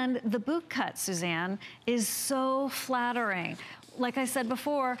 And the boot cut, Suzanne, is so flattering. Like I said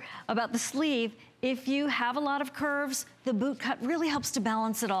before about the sleeve, if you have a lot of curves, the boot cut really helps to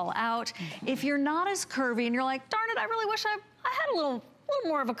balance it all out. If you're not as curvy and you're like, darn it, I really wish I had a little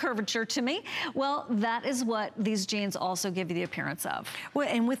more of a curvature to me. Well, that is what these jeans also give you the appearance of. Well,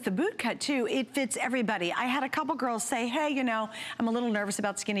 and with the boot cut too, it fits everybody. I had a couple girls say, hey, you know, I'm a little nervous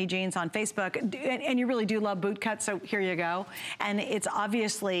about skinny jeans on Facebook, and you really do love boot cuts, so here you go. And it's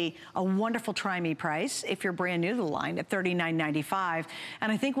obviously a wonderful try-me price if you're brand new to the line at $39.95. And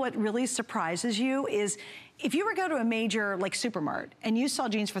I think what really surprises you is if you were to go to a major like Supermart and you saw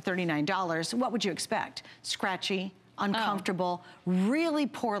jeans for $39, what would you expect? Scratchy, uncomfortable, really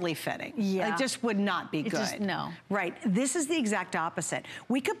poorly fitting. Yeah. It just would not be good. No. Right, this is the exact opposite.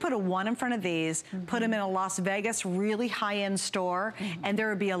 We could put a 1 in front of these, put them in a Las Vegas really high-end store, and there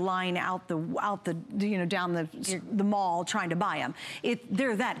would be a line out the you know, down the mall trying to buy them.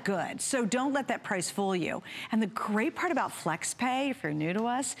 They're that good. So don't let that price fool you. And the great part about FlexPay, if you're new to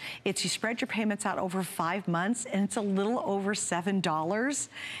us, it's you spread your payments out over 5 months, and it's a little over $7,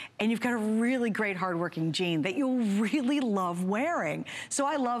 and you've got a really great hardworking jean that you'll really love wearing. So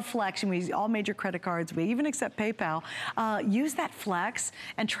I love Flex, and we use all major credit cards. We even accept PayPal. Use that Flex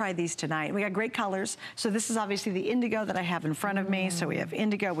and try these tonight. We got great colors. So this is obviously the indigo that I have in front of me. So we have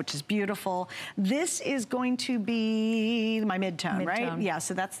indigo, which is beautiful. This is going to be my mid-tone, right? Yeah,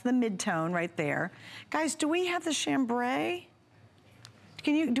 so that's the mid-tone right there. Guys, do we have the chambray?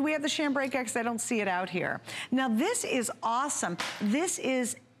 Do we have the chambray, because I don't see it out here. Now this is awesome. This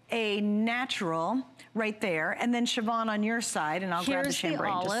is a natural right there, and then Siobhan on your side, and I'll grab the chambray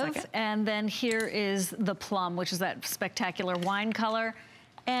in just a second. And then here is the plum, which is that spectacular wine color.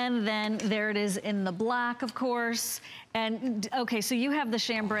 And then there it is in the black, of course. And okay, so you have the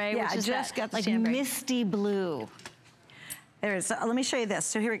chambray, which is just got the like chambray. Misty blue. There it is. Let me show you this.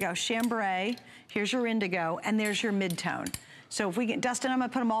 So here we go, chambray, here's your indigo, and there's your mid-tone. So if we get, Dustin, I'm gonna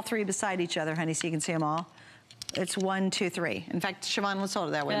put them all three beside each other, honey, so you can see them all. It's 1, 2, 3. In fact, Siobhan, let's hold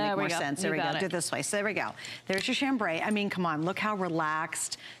it that way, make more sense. There we go, do it this way. So there we go. There's your chambray. I mean, come on, look how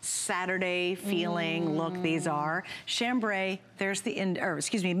relaxed, Saturday feeling look these are. Chambray, there's the,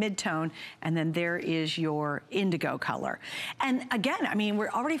 mid-tone, and then there is your indigo color. And again, I mean, we're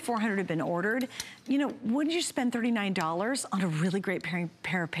already 400 have been ordered. You know, wouldn't you spend $39 on a really great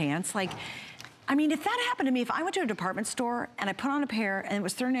pair of pants? Like, I mean, if that happened to me, if I went to a department store and I put on a pair and it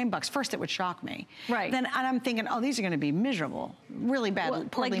was $39, first it would shock me. Right. Then I'm thinking, oh, these are gonna be miserable, really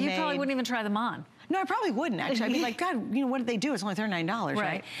bad, poorly made. Like you probably wouldn't even try them on. No, I probably wouldn't, actually. I'd be like, God, you know, what did they do? It's only $39,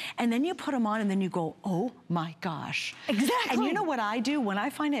 right? And then you put them on and then you go, oh my gosh. Exactly. And you know what I do? When I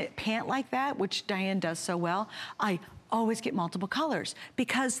find a pant like that, which Diane does so well, I always get multiple colors,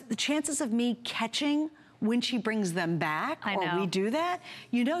 because the chances of me catching when she brings them back or we do that,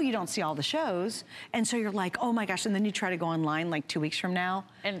 you know you don't see all the shows. And so you're like, oh my gosh, and then you try to go online like 2 weeks from now.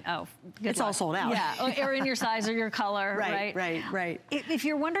 And it's all sold out. Yeah, or in your size or your color, right? Right. If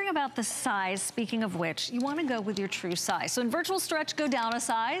you're wondering about the size, speaking of which, you wanna go with your true size. So in virtual stretch, go down a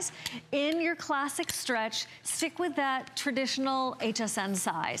size. In your classic stretch, stick with that traditional HSN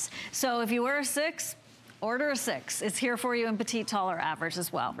size. So if you wear a 6, order a 6. It's here for you in petite, tall, or average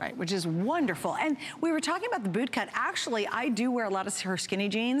as well. Right, which is wonderful. And we were talking about the boot cut. Actually, I do wear a lot of her skinny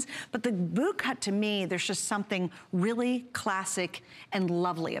jeans, but the boot cut to me, there's just something really classic and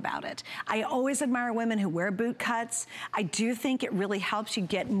lovely about it. I always admire women who wear boot cuts. I do think it really helps you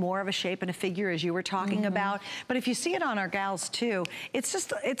get more of a shape and a figure, as you were talking about. But if you see it on our gals too,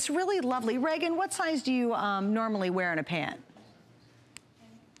 it's really lovely. Reagan, what size do you normally wear in a pant?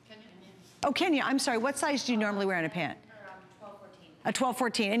 Oh, Kenya, I'm sorry, what size do you normally wear in a pant? 12, 14. A 12,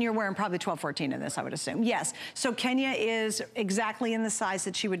 14, and you're wearing probably 12, 14 in this, I would assume. Yes, so Kenya is exactly in the size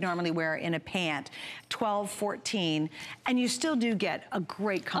that she would normally wear in a pant, 12, 14, and you still do get a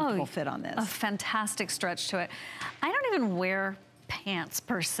great comfortable fit on this. A fantastic stretch to it. I don't even wear pants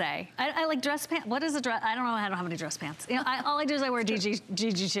per se. I like dress pants. What is a dress? I don't have any dress pants. You know, all I do is I wear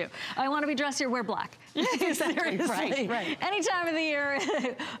GG2. I want to be dressier, wear black. Exactly, right. Any time of the year,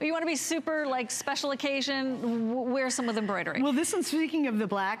 you want to be super like special occasion, wear some with embroidery. Well, this one, speaking of the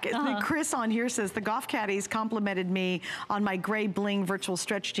black, Chris on here says, the golf caddies complimented me on my gray bling virtual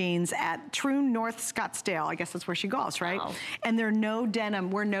stretch jeans at True North Scottsdale. I guess that's where she golfs, right? Wow. And they're no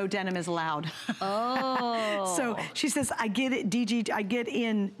denim, where no denim is allowed. Oh. So she says, I get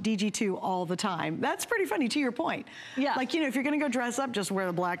in DG2 all the time. That's pretty funny, to your point. Yeah. Like, you know, if you're gonna go dress up, just wear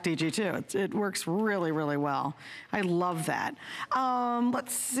the black DG2. It works really, really well. I love that.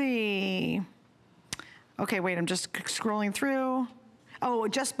 Let's see. Okay, wait, I'm just scrolling through. Oh,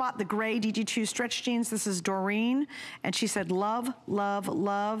 just bought the gray DG2 stretch jeans. This is Doreen, and she said, love, love,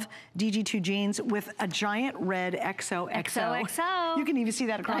 love DG2 jeans with a giant red XOXO. XOXO. You can even see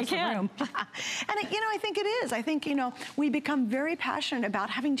that across the room. And you know, I think it is. I think, you know, we become very passionate about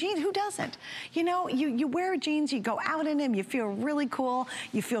having jeans. Who doesn't? You know, you wear jeans, you go out in them, you feel really cool,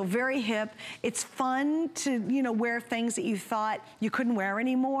 you feel very hip. It's fun to, you know, wear things that you thought you couldn't wear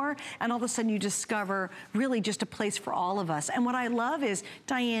anymore, and all of a sudden you discover really just a place for all of us. And what I love is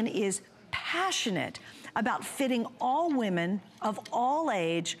Diane is passionate about fitting all women of all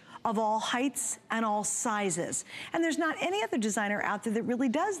age, of all heights and all sizes. And there's not any other designer out there that really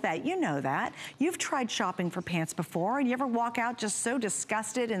does that. You know that. You've tried shopping for pants before, and you ever walk out just so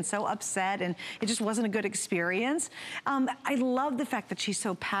disgusted and so upset and it just wasn't a good experience? I love the fact that she's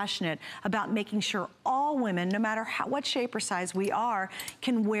so passionate about making sure all women, no matter what shape or size we are,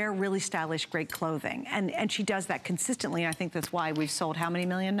 can wear really stylish, great clothing. And she does that consistently, and I think that's why we've sold how many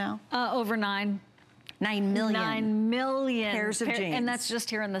million now? Over 9. 9 million. 9 million pairs of jeans. And that's just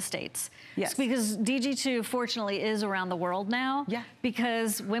here in the States. Yes. Because DG2, fortunately, is around the world now. Yeah.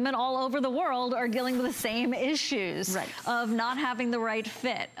 Because women all over the world are dealing with the same issues. Right. Of not having the right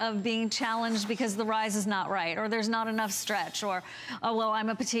fit, of being challenged because the rise is not right, or there's not enough stretch, or, oh, well, I'm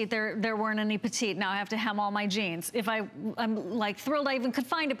a petite, there weren't any petite, now I have to hem all my jeans. If I'm like thrilled I even could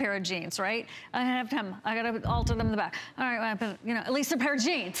find a pair of jeans, right? I have to hem, I gotta alter them in the back. All right, but, you know, at least a pair of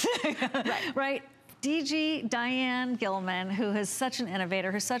jeans, right? DG Diane Gilman, who is such an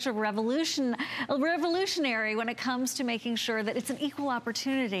innovator, who's such a revolutionary when it comes to making sure that it's an equal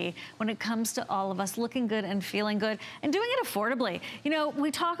opportunity when it comes to all of us looking good and feeling good and doing it affordably. You know,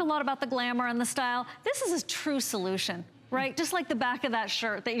 we talk a lot about the glamour and the style. This is a true solution. Right, just like the back of that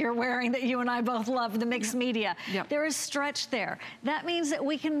shirt that you're wearing that you and I both love, the mixed media. Yep. There is stretch there. That means that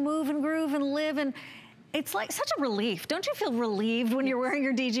we can move and groove and live, and it's like such a relief. Don't you feel relieved when you're wearing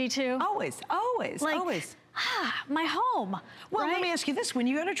your DG2? Always, always, like, always. My home. Well, right? let me ask you this: when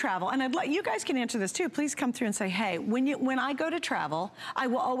you go to travel, and I'd like you guys can answer this too. Please come through and say, hey, when I go to travel, I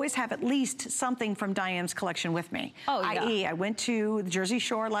will always have at least something from Diane's collection with me. Oh, yeah. I.e., I went to the Jersey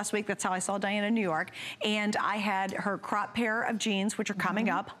Shore last week. That's how I saw Diane in New York, and I had her crop pair of jeans, which are coming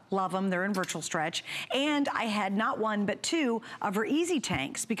up. Love them. They're in virtual stretch. And I had not one but two of her easy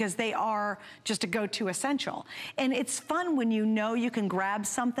tanks because they are just a go-to essential. And it's fun when you know you can grab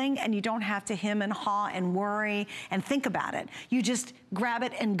something and you don't have to hem and haw and worry and think about it. You just grab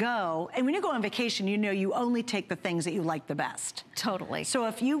it and go. And when you go on vacation, you know you only take the things that you like the best. Totally. So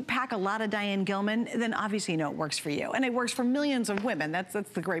if you pack a lot of Diane Gilman, then obviously you know it works for you. And it works for millions of women. That's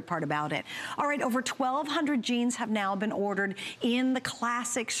the great part about it. All right, over 1,200 jeans have now been ordered in the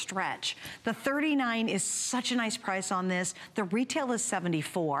classic stretch. The 39 is such a nice price on this. The retail is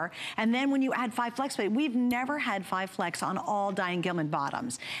 74. And then when you add 5 flex, we've never had 5 flex on all Diane Gilman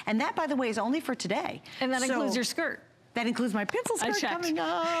bottoms. And that, by the way, is only for today. And that includes your skirt. That includes my pencil skirt coming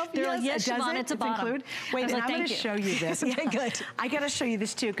up. They're like, yes, Siobhan, it's a bottom. Include. Wait, and I'm going to show you this. Okay, good. I got to show you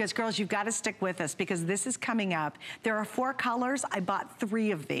this too, because girls, you've got to stick with us because this is coming up. There are 4 colors. I bought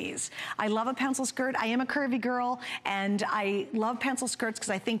 3 of these. I love a pencil skirt. I am a curvy girl, and I love pencil skirts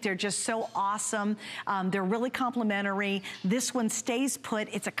because I think they're just so awesome. They're really complimentary. This one stays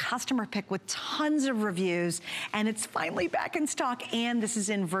put. It's a customer pick with tons of reviews, and it's finally back in stock. And this is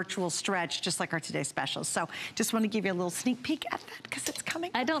in virtual stretch, just like our today's specials. So just want to give you a little sneak peek at that because it's coming.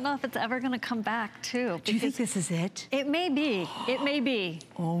 I don't know if it's ever going to come back too. Do you think this is it? It may be. It may be.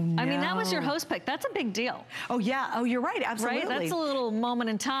 Oh no. I mean, that was your host pick. That's a big deal. Oh yeah. Oh, you're right. Absolutely. Right? That's a little moment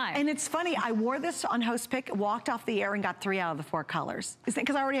in time. And it's funny. I wore this on host pick, walked off the air, and got 3 out of the 4 colors. Is that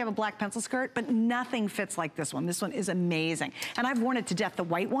because I already have a black pencil skirt? But nothing fits like this one. This one is amazing, and I've worn it to death. The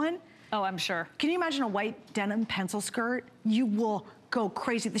white one. Oh, I'm sure. Can you imagine a white denim pencil skirt? You will go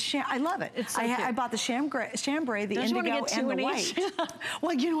crazy. I love it. It's so I bought the chambray, the Don't indigo, and the white.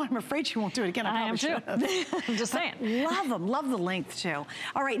 Well, you know what? I'm afraid she won't do it again. I am too. I'm just saying. Love them. Love the length too.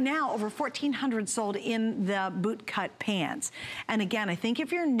 All right, now over 1,400 sold in the boot cut pants. And again, I think if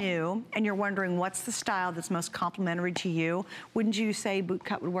you're new and you're wondering what's the style that's most complimentary to you, wouldn't you say boot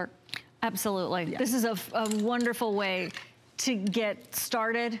cut would work? Absolutely. Yeah. This is a wonderful way to get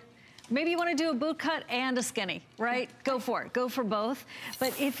started. Maybe you want to do a boot cut and a skinny, right? Go for it. Go for both.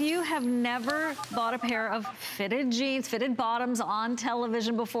 But if you have never bought a pair of fitted jeans, fitted bottoms on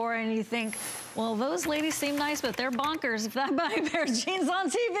television before, and you think, well, those ladies seem nice, but they're bonkers if I buy a pair of jeans on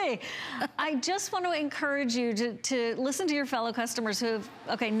TV. I just want to encourage you to listen to your fellow customers who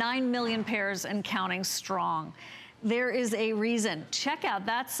have, 9 million pairs and counting strong. There is a reason. Check out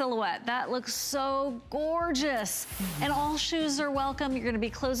that silhouette. That looks so gorgeous. And all shoes are welcome. You're gonna be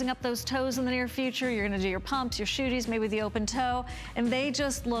closing up those toes in the near future. You're gonna do your pumps, your shooties, maybe the open toe. And they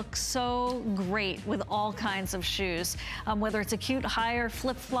just look so great with all kinds of shoes. Whether it's a cute higher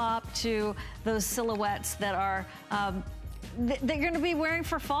flip-flop to those silhouettes that are, they're gonna be wearing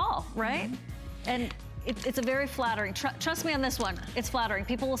for fall, right? And it's a very flattering. Trust me on this one, it's flattering.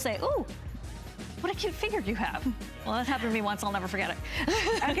 People will say, ooh, what a cute figure you have. Well, that happened to me once, I'll never forget it.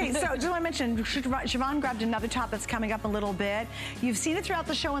 Okay, so just want to mention, Siobhan grabbed another top that's coming up a little bit. You've seen it throughout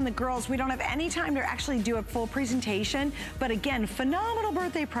the show in the girls. We don't have any time to actually do a full presentation, but again, phenomenal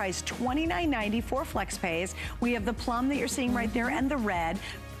birthday price, $29.90 for flex pays. We have the plum that you're seeing right there and the red.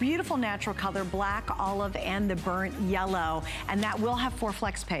 beautiful natural color, black, olive, and the burnt yellow. And that will have 4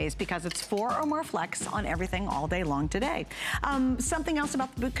 flex pays because it's 4 or more flex on everything all day long today. Something else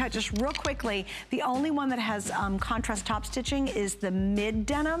about the boot cut, just real quickly, the only one that has contrast top stitching is the mid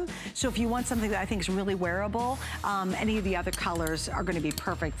denim. So if you want something that I think is really wearable, any of the other colors are going to be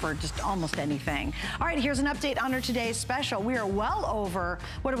perfect for just almost anything. All right, here's an update on our today's special. We are well over,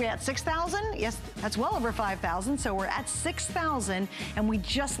 what are we at, 6,000? Yes, that's well over 5,000. So we're at 6,000, and we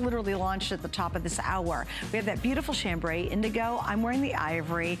just literally launched at the top of this hour. We have that beautiful chambray indigo. I'm wearing the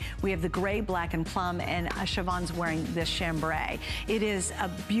ivory. We have the gray, black, and plum, and Siobhan's wearing this chambray. It is a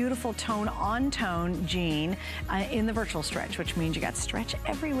beautiful tone-on-tone jean in the virtual stretch, which means you got stretch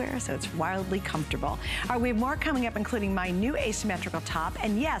everywhere, so it's wildly comfortable. All right, we have more coming up, including my new asymmetrical top,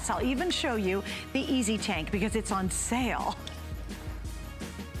 and yes, I'll even show you the Easy Tank because it's on sale.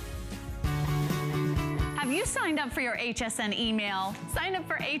 Have you signed up for your HSN email? Sign up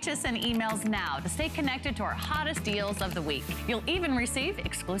for HSN emails now to stay connected to our hottest deals of the week. You'll even receive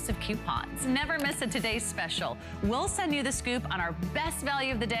exclusive coupons. Never miss a today's special. We'll send you the scoop on our best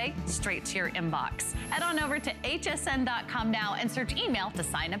value of the day straight to your inbox. Head on over to hsn.com now and search email to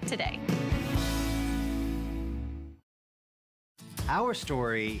sign up today. Our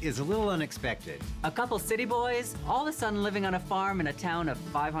story is a little unexpected. A couple city boys, all of a sudden living on a farm in a town of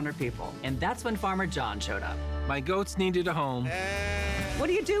 500 people. And that's when Farmer John showed up. My goats needed a home. What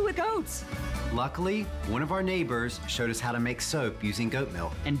do you do with goats? Luckily, one of our neighbors showed us how to make soap using goat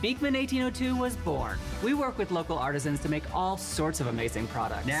milk. And Beekman 1802 was born. We work with local artisans to make all sorts of amazing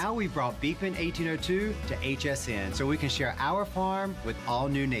products. Now we brought Beekman 1802 to HSN so we can share our farm with all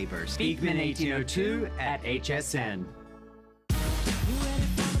new neighbors. Beekman 1802 at HSN.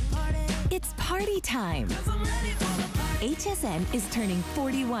 It's party time. HSN is turning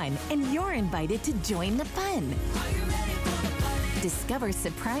 41, and you're invited to join the fun. Discover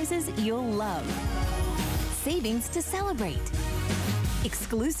surprises you'll love, savings to celebrate,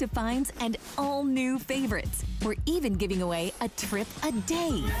 exclusive finds, and all new favorites. We're even giving away a trip a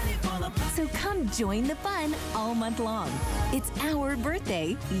day. So come join the fun all month long. It's our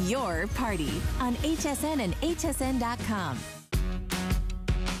birthday, your party on HSN and hsn.com.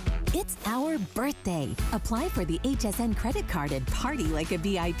 It's our birthday. Apply for the HSN credit card and party like a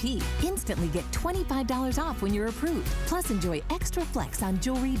VIP. Instantly get $25 off when you're approved. Plus enjoy extra flex on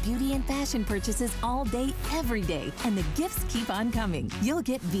jewelry, beauty, and fashion purchases all day, every day. And the gifts keep on coming. You'll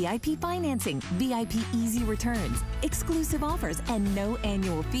get VIP financing, VIP easy returns, exclusive offers, and no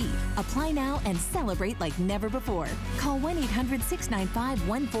annual fee. Apply now and celebrate like never before. Call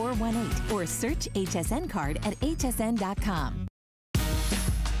 1-800-695-1418 or search HSN card at hsn.com.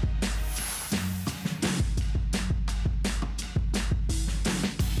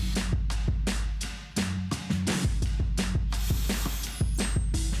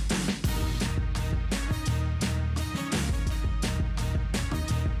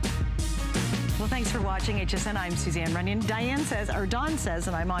 Thanks for watching HSN. I'm Suzanne Runyon. Diane says, or Dawn says,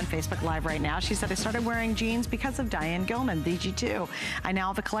 and I'm on Facebook Live right now. She said, I started wearing jeans because of Diane Gilman, DG2. I now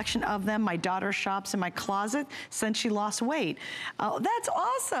have a collection of them. My daughter shops in my closet since she lost weight. Oh, that's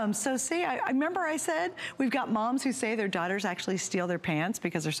awesome. So see, I remember I said, we've got moms who say their daughters actually steal their pants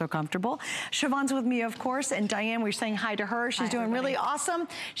because they're so comfortable. Siobhan's with me, of course, and Diane, we're saying hi to her. She's doing really awesome.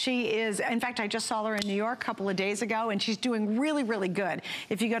 She is, in fact, I just saw her in New York a couple of days ago, and she's doing really, really good.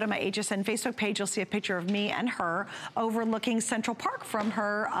 If you go to my HSN Facebook page, you'll see a picture of me and her overlooking Central Park from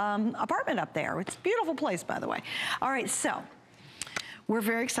her apartment up there. It's a beautiful place, by the way. All right, so we're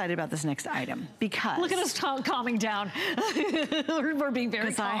very excited about this next item because... Look at us calming down. We're being very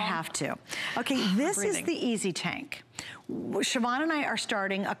calm. Because I have to. Okay, this is the Easy Tank. Siobhan and I are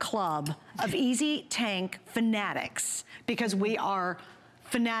starting a club of Easy Tank fanatics because we are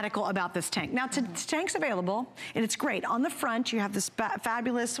fanatical about this tank. Now, tank's available, and it's great. On the front, you have this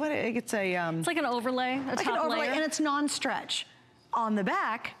fabulous, it's like an overlay, like an overlay, and it's non-stretch. On the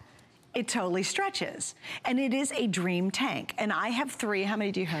back, it totally stretches. And it is a dream tank. And I have 3. How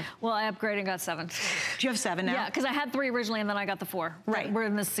many do you have? Well, I upgraded and got 7. Do you have 7 now? Yeah, because I had 3 originally, and then I got the 4. Right. We're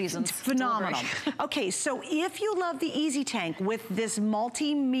in this season. It's phenomenal. Okay, so if you love the Easy Tank with this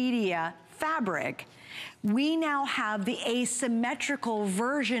multimedia fabric, we now have the asymmetrical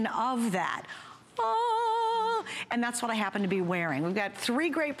version of that. Oh, and that's what I happen to be wearing. We've got 3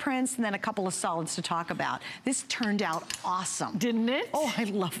 great prints and then a couple of solids to talk about. This turned out awesome. Didn't it? Oh, I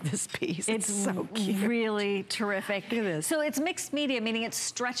love this piece. It's so cute. Really terrific. Look at this. So it's mixed media, meaning it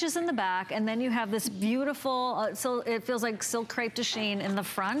stretches in the back, and then you have this beautiful, so it feels like silk crepe de chine in the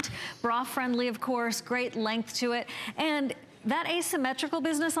front. Bra friendly, of course, great length to it. And that asymmetrical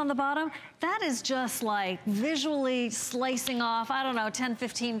business on the bottom, that is just like visually slicing off, I don't know, 10,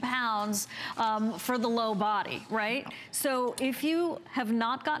 15 pounds for the low body, right? So if you have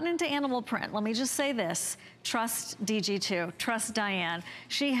not gotten into animal print, let me just say this, trust DG2, trust Diane.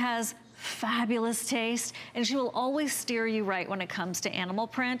 She has fabulous taste, and she will always steer you right when it comes to animal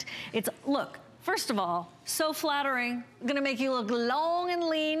print. It's, look, first of all, so flattering, gonna make you look long and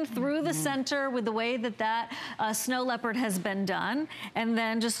lean through the center with the way that that snow leopard has been done. And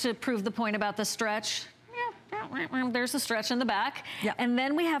then just to prove the point about the stretch, there's a stretch in the back. Yep. And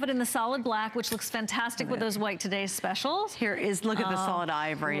then we have it in the solid black, which looks fantastic with those white today's specials. Here is, look at the solid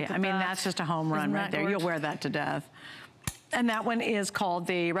ivory. I mean, that's just a home run right there. You'll wear that to death. And that one is called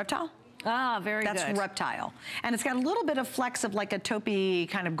the Reptile? Ah, very good. That's Reptile. And it's got a little bit of flecks of like a taupey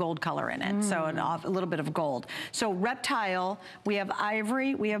kind of gold color in it. So a little bit of gold. So Reptile, we have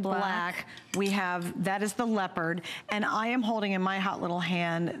ivory, we have black, we have, that is the leopard. And I am holding in my hot little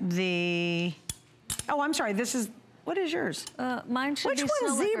hand the, oh, I'm sorry, this is, what is yours? Mine should be Which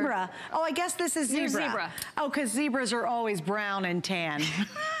one's zebra? leopard. Oh, I guess this is zebra. Zebra. Oh, because zebras are always brown and tan.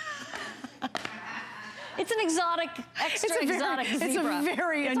 It's an exotic, extra exotic zebra. It's a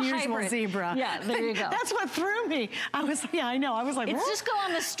very unusual zebra. Yeah, there you go. That's what threw me. I was, yeah, I know. I was like, it's just go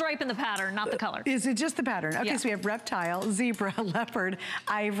on the stripe and the pattern, not the color. Is it just the pattern? Okay, so we have Reptile, zebra, leopard,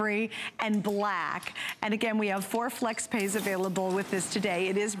 ivory, and black. And again, we have 4 flex pays available with this today.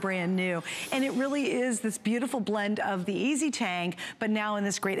 It is brand new. And it really is this beautiful blend of the Easy Tank, but now in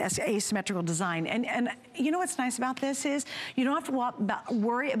this great asymmetrical design. And you know what's nice about this is you don't have to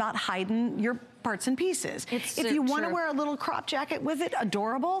worry about hiding your parts and pieces. If you want to wear a little crop jacket with it,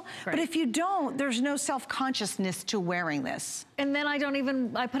 adorable. Right. But if you don't, there's no self-consciousness to wearing this. And then I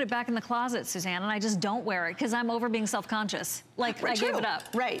put it back in the closet, Suzanne, and I just don't wear it because I'm over being self-conscious. Like, I gave it up.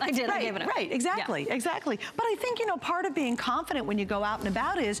 Right. I did, I gave it up. Right, exactly, exactly. But I think, you know, part of being confident when you go out and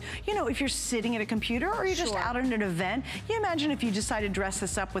about is, you know, if you're sitting at a computer or you're just out at an event, you imagine if you decided to dress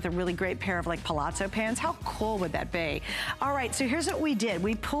this up with a really great pair of like palazzo pants, how cool would that be? All right, so here's what we did.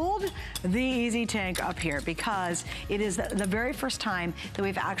 We pulled the Easy Tank up here because it is the very first time that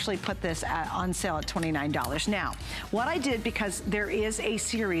we've actually put this on sale at $29. Now, what I did, because there is a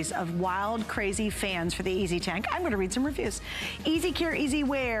series of wild, crazy fans for the Easy Tank, I'm gonna read some reviews. Easy care, easy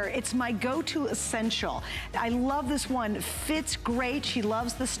wear. It's my go-to essential. I love this one. Fits great. She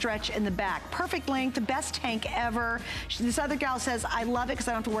loves the stretch in the back. Perfect length, best tank ever. This other gal says, I love it because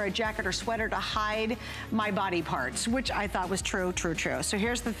I don't have to wear a jacket or sweater to hide my body parts, which I thought was true, true, true. So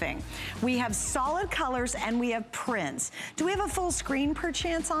here's the thing. We have solid colors and we have prints. Do we have a full screen per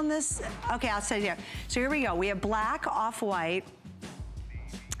chance on this? Okay, I'll say yeah. So here we go. We have black, off-white,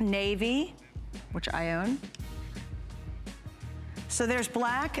 navy, which I own. So there's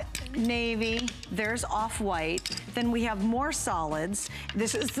black, navy, there's off-white. Then we have more solids.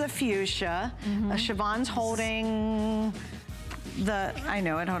 This is the fuchsia. Siobhan's holding the, I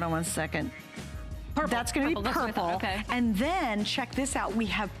know it, hold on one second. Purple. That's gonna be purple. Okay. And then check this out, we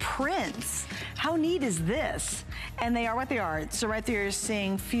have prints. How neat is this? And they are what they are. So right there you're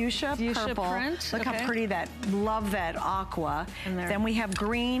seeing fuchsia purple. Print. Look how pretty that, love that aqua. Then we have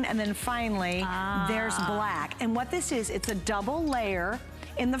green, and then finally, there's black. And what this is, it's a double layer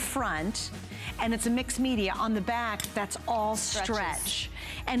in the front, and it's a mixed media. On the back, that's all stretch.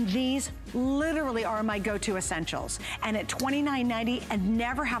 And these literally are my go-to essentials. And at $29.90, and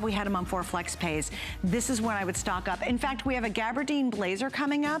never have we had them on 4 flex pays, this is when I would stock up. In fact, we have a gabardine blazer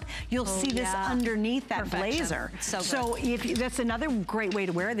coming up. You'll see this underneath that blazer. So if that's another great way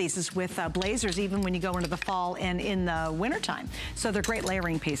to wear these is with blazers, even when you go into the fall and in the wintertime. So they're great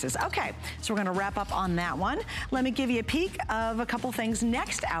layering pieces. Okay, so we're gonna wrap up on that one. Let me give you a peek of a couple things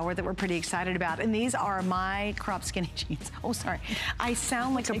next hour that we're pretty excited about. And these are my crop skinny jeans. Oh, sorry. I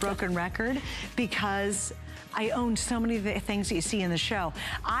sound like a broken record because I own so many of the things that you see in the show.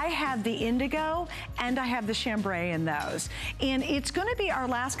 I have the indigo and I have the chambray in those. And it's gonna be our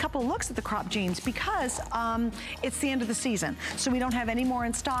last couple looks at the crop jeans because it's the end of the season. So we don't have any more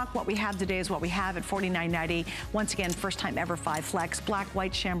in stock. What we have today is what we have at $49.90. Once again, first time ever 5 flex, black,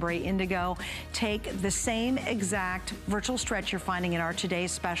 white, chambray, indigo. Take the same exact virtual stretch you're finding in our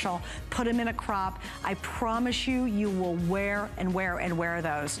today's special, put them in a crop. I promise you, you will wear and wear and wear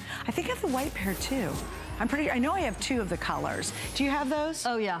those. I think I have the white pair too. I know I have 2 of the colors. Do you have those?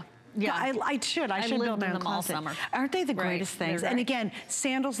 Oh yeah. Yeah, I should build my own closet. All summer. Aren't they the greatest things? And again,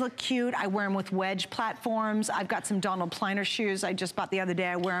 sandals look cute. I wear them with wedge platforms. I've got some Donald Pliner shoes I just bought the other day.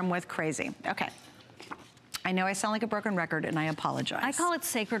 I wear them with crazy. Okay. I know I sound like a broken record and I apologize. I call it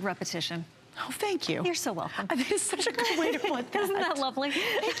sacred repetition. Oh, thank you. You're so welcome. That is such a good way to put that. Isn't that lovely?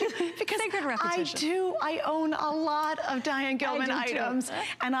 Thank you. Because sacred repetition. I own a lot of Diane Gilman items,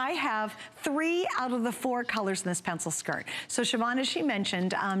 and I have 3 out of the 4 colors in this pencil skirt. So Siobhan, as she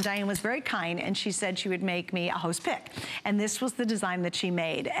mentioned, Diane was very kind, and she said she would make me a host pick. And this was the design that she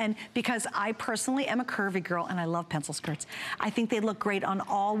made. And because I personally am a curvy girl, and I love pencil skirts, I think they look great on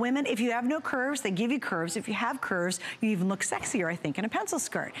all women. If you have no curves, they give you curves. If you have curves, you even look sexier, I think, in a pencil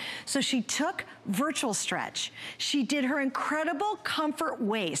skirt. So she took virtual stretch. She did her incredible comfort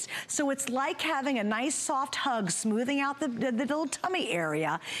waist. So it's like having a nice soft hug, smoothing out the little tummy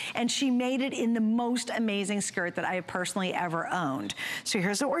area. And she made it in the most amazing skirt that I have personally ever owned. So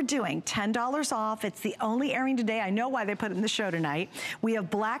here's what we're doing. $10 off. It's the only airing today. I know why they put it in the show tonight. We have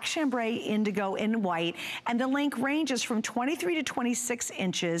black chambray, indigo, and white. And the length ranges from 23 to 26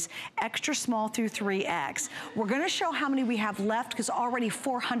 inches, extra small through 3X. We're going to show how many we have left because already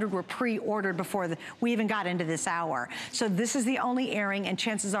 400 were pre-ordered before we even got into this hour. So this is the only airing, and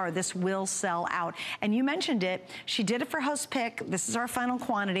chances are this will sell out. And you mentioned it, she did it for host pick. This is our final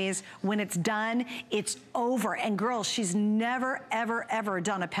quantities. When it's done, it's over. And girls, she's never, ever, ever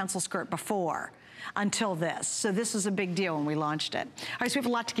done a pencil skirt before until this. So this was a big deal when we launched it. All right, so we have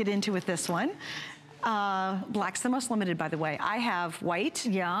a lot to get into with this one. Black's the most limited, by the way. I have white.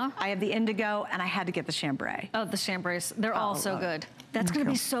 Yeah. I have the indigo, and I had to get the chambray. Oh, the chambrays. They're all so good. That's going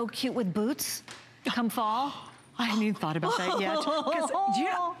to be so cute with boots come fall. I haven't even thought about that yet. You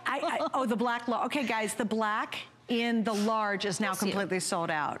know, oh, the black. Okay, guys, the black in the large is now completely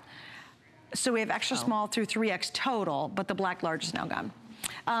sold out. So we have extra small through 3X total, but the black large is now gone.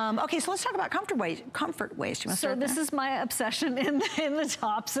 Okay, so let's talk about comfort waist. So this is my obsession in the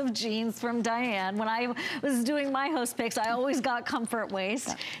tops of jeans from Diane. When I was doing my host picks, I always got comfort waist.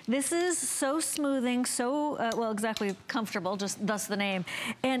 Yeah. This is so smoothing, so, well, exactly comfortable, just thus the name.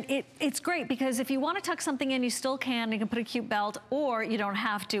 And it's great because if you want to tuck something in, you still can. You can put a cute belt, or you don't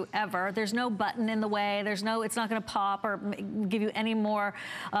have to ever. There's no button in the way. It's not going to pop or give you any more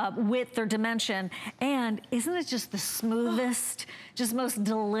width or dimension. And isn't it just the smoothest, just most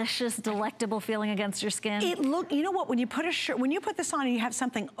delicious, delectable feeling against your skin? You know what, when you put a shirt, when you put this on and you have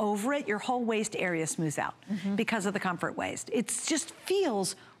something over it, your whole waist area smooths out because of the comfort waist. It just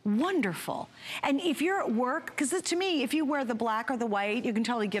feels wonderful. And if you're at work, because to me, if you wear the black or the white, you can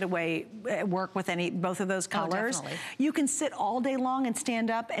totally get away at work with both of those colors. Definitely. You can sit all day long and stand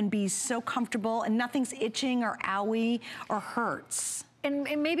up and be so comfortable, and nothing's itching or owie or hurts. And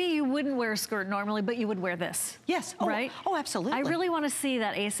maybe you wouldn't wear a skirt normally, but you would wear this. Yes. Right? Oh, absolutely. I really want to see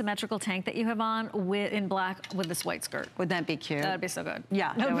that asymmetrical tank that you have on in black with this white skirt. Would that be cute? That would be so good.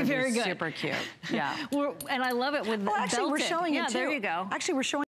 Yeah, that would be very good. Super cute. Yeah. And I love it with the actually, belted. we're showing it too. There you go. Actually, we're showing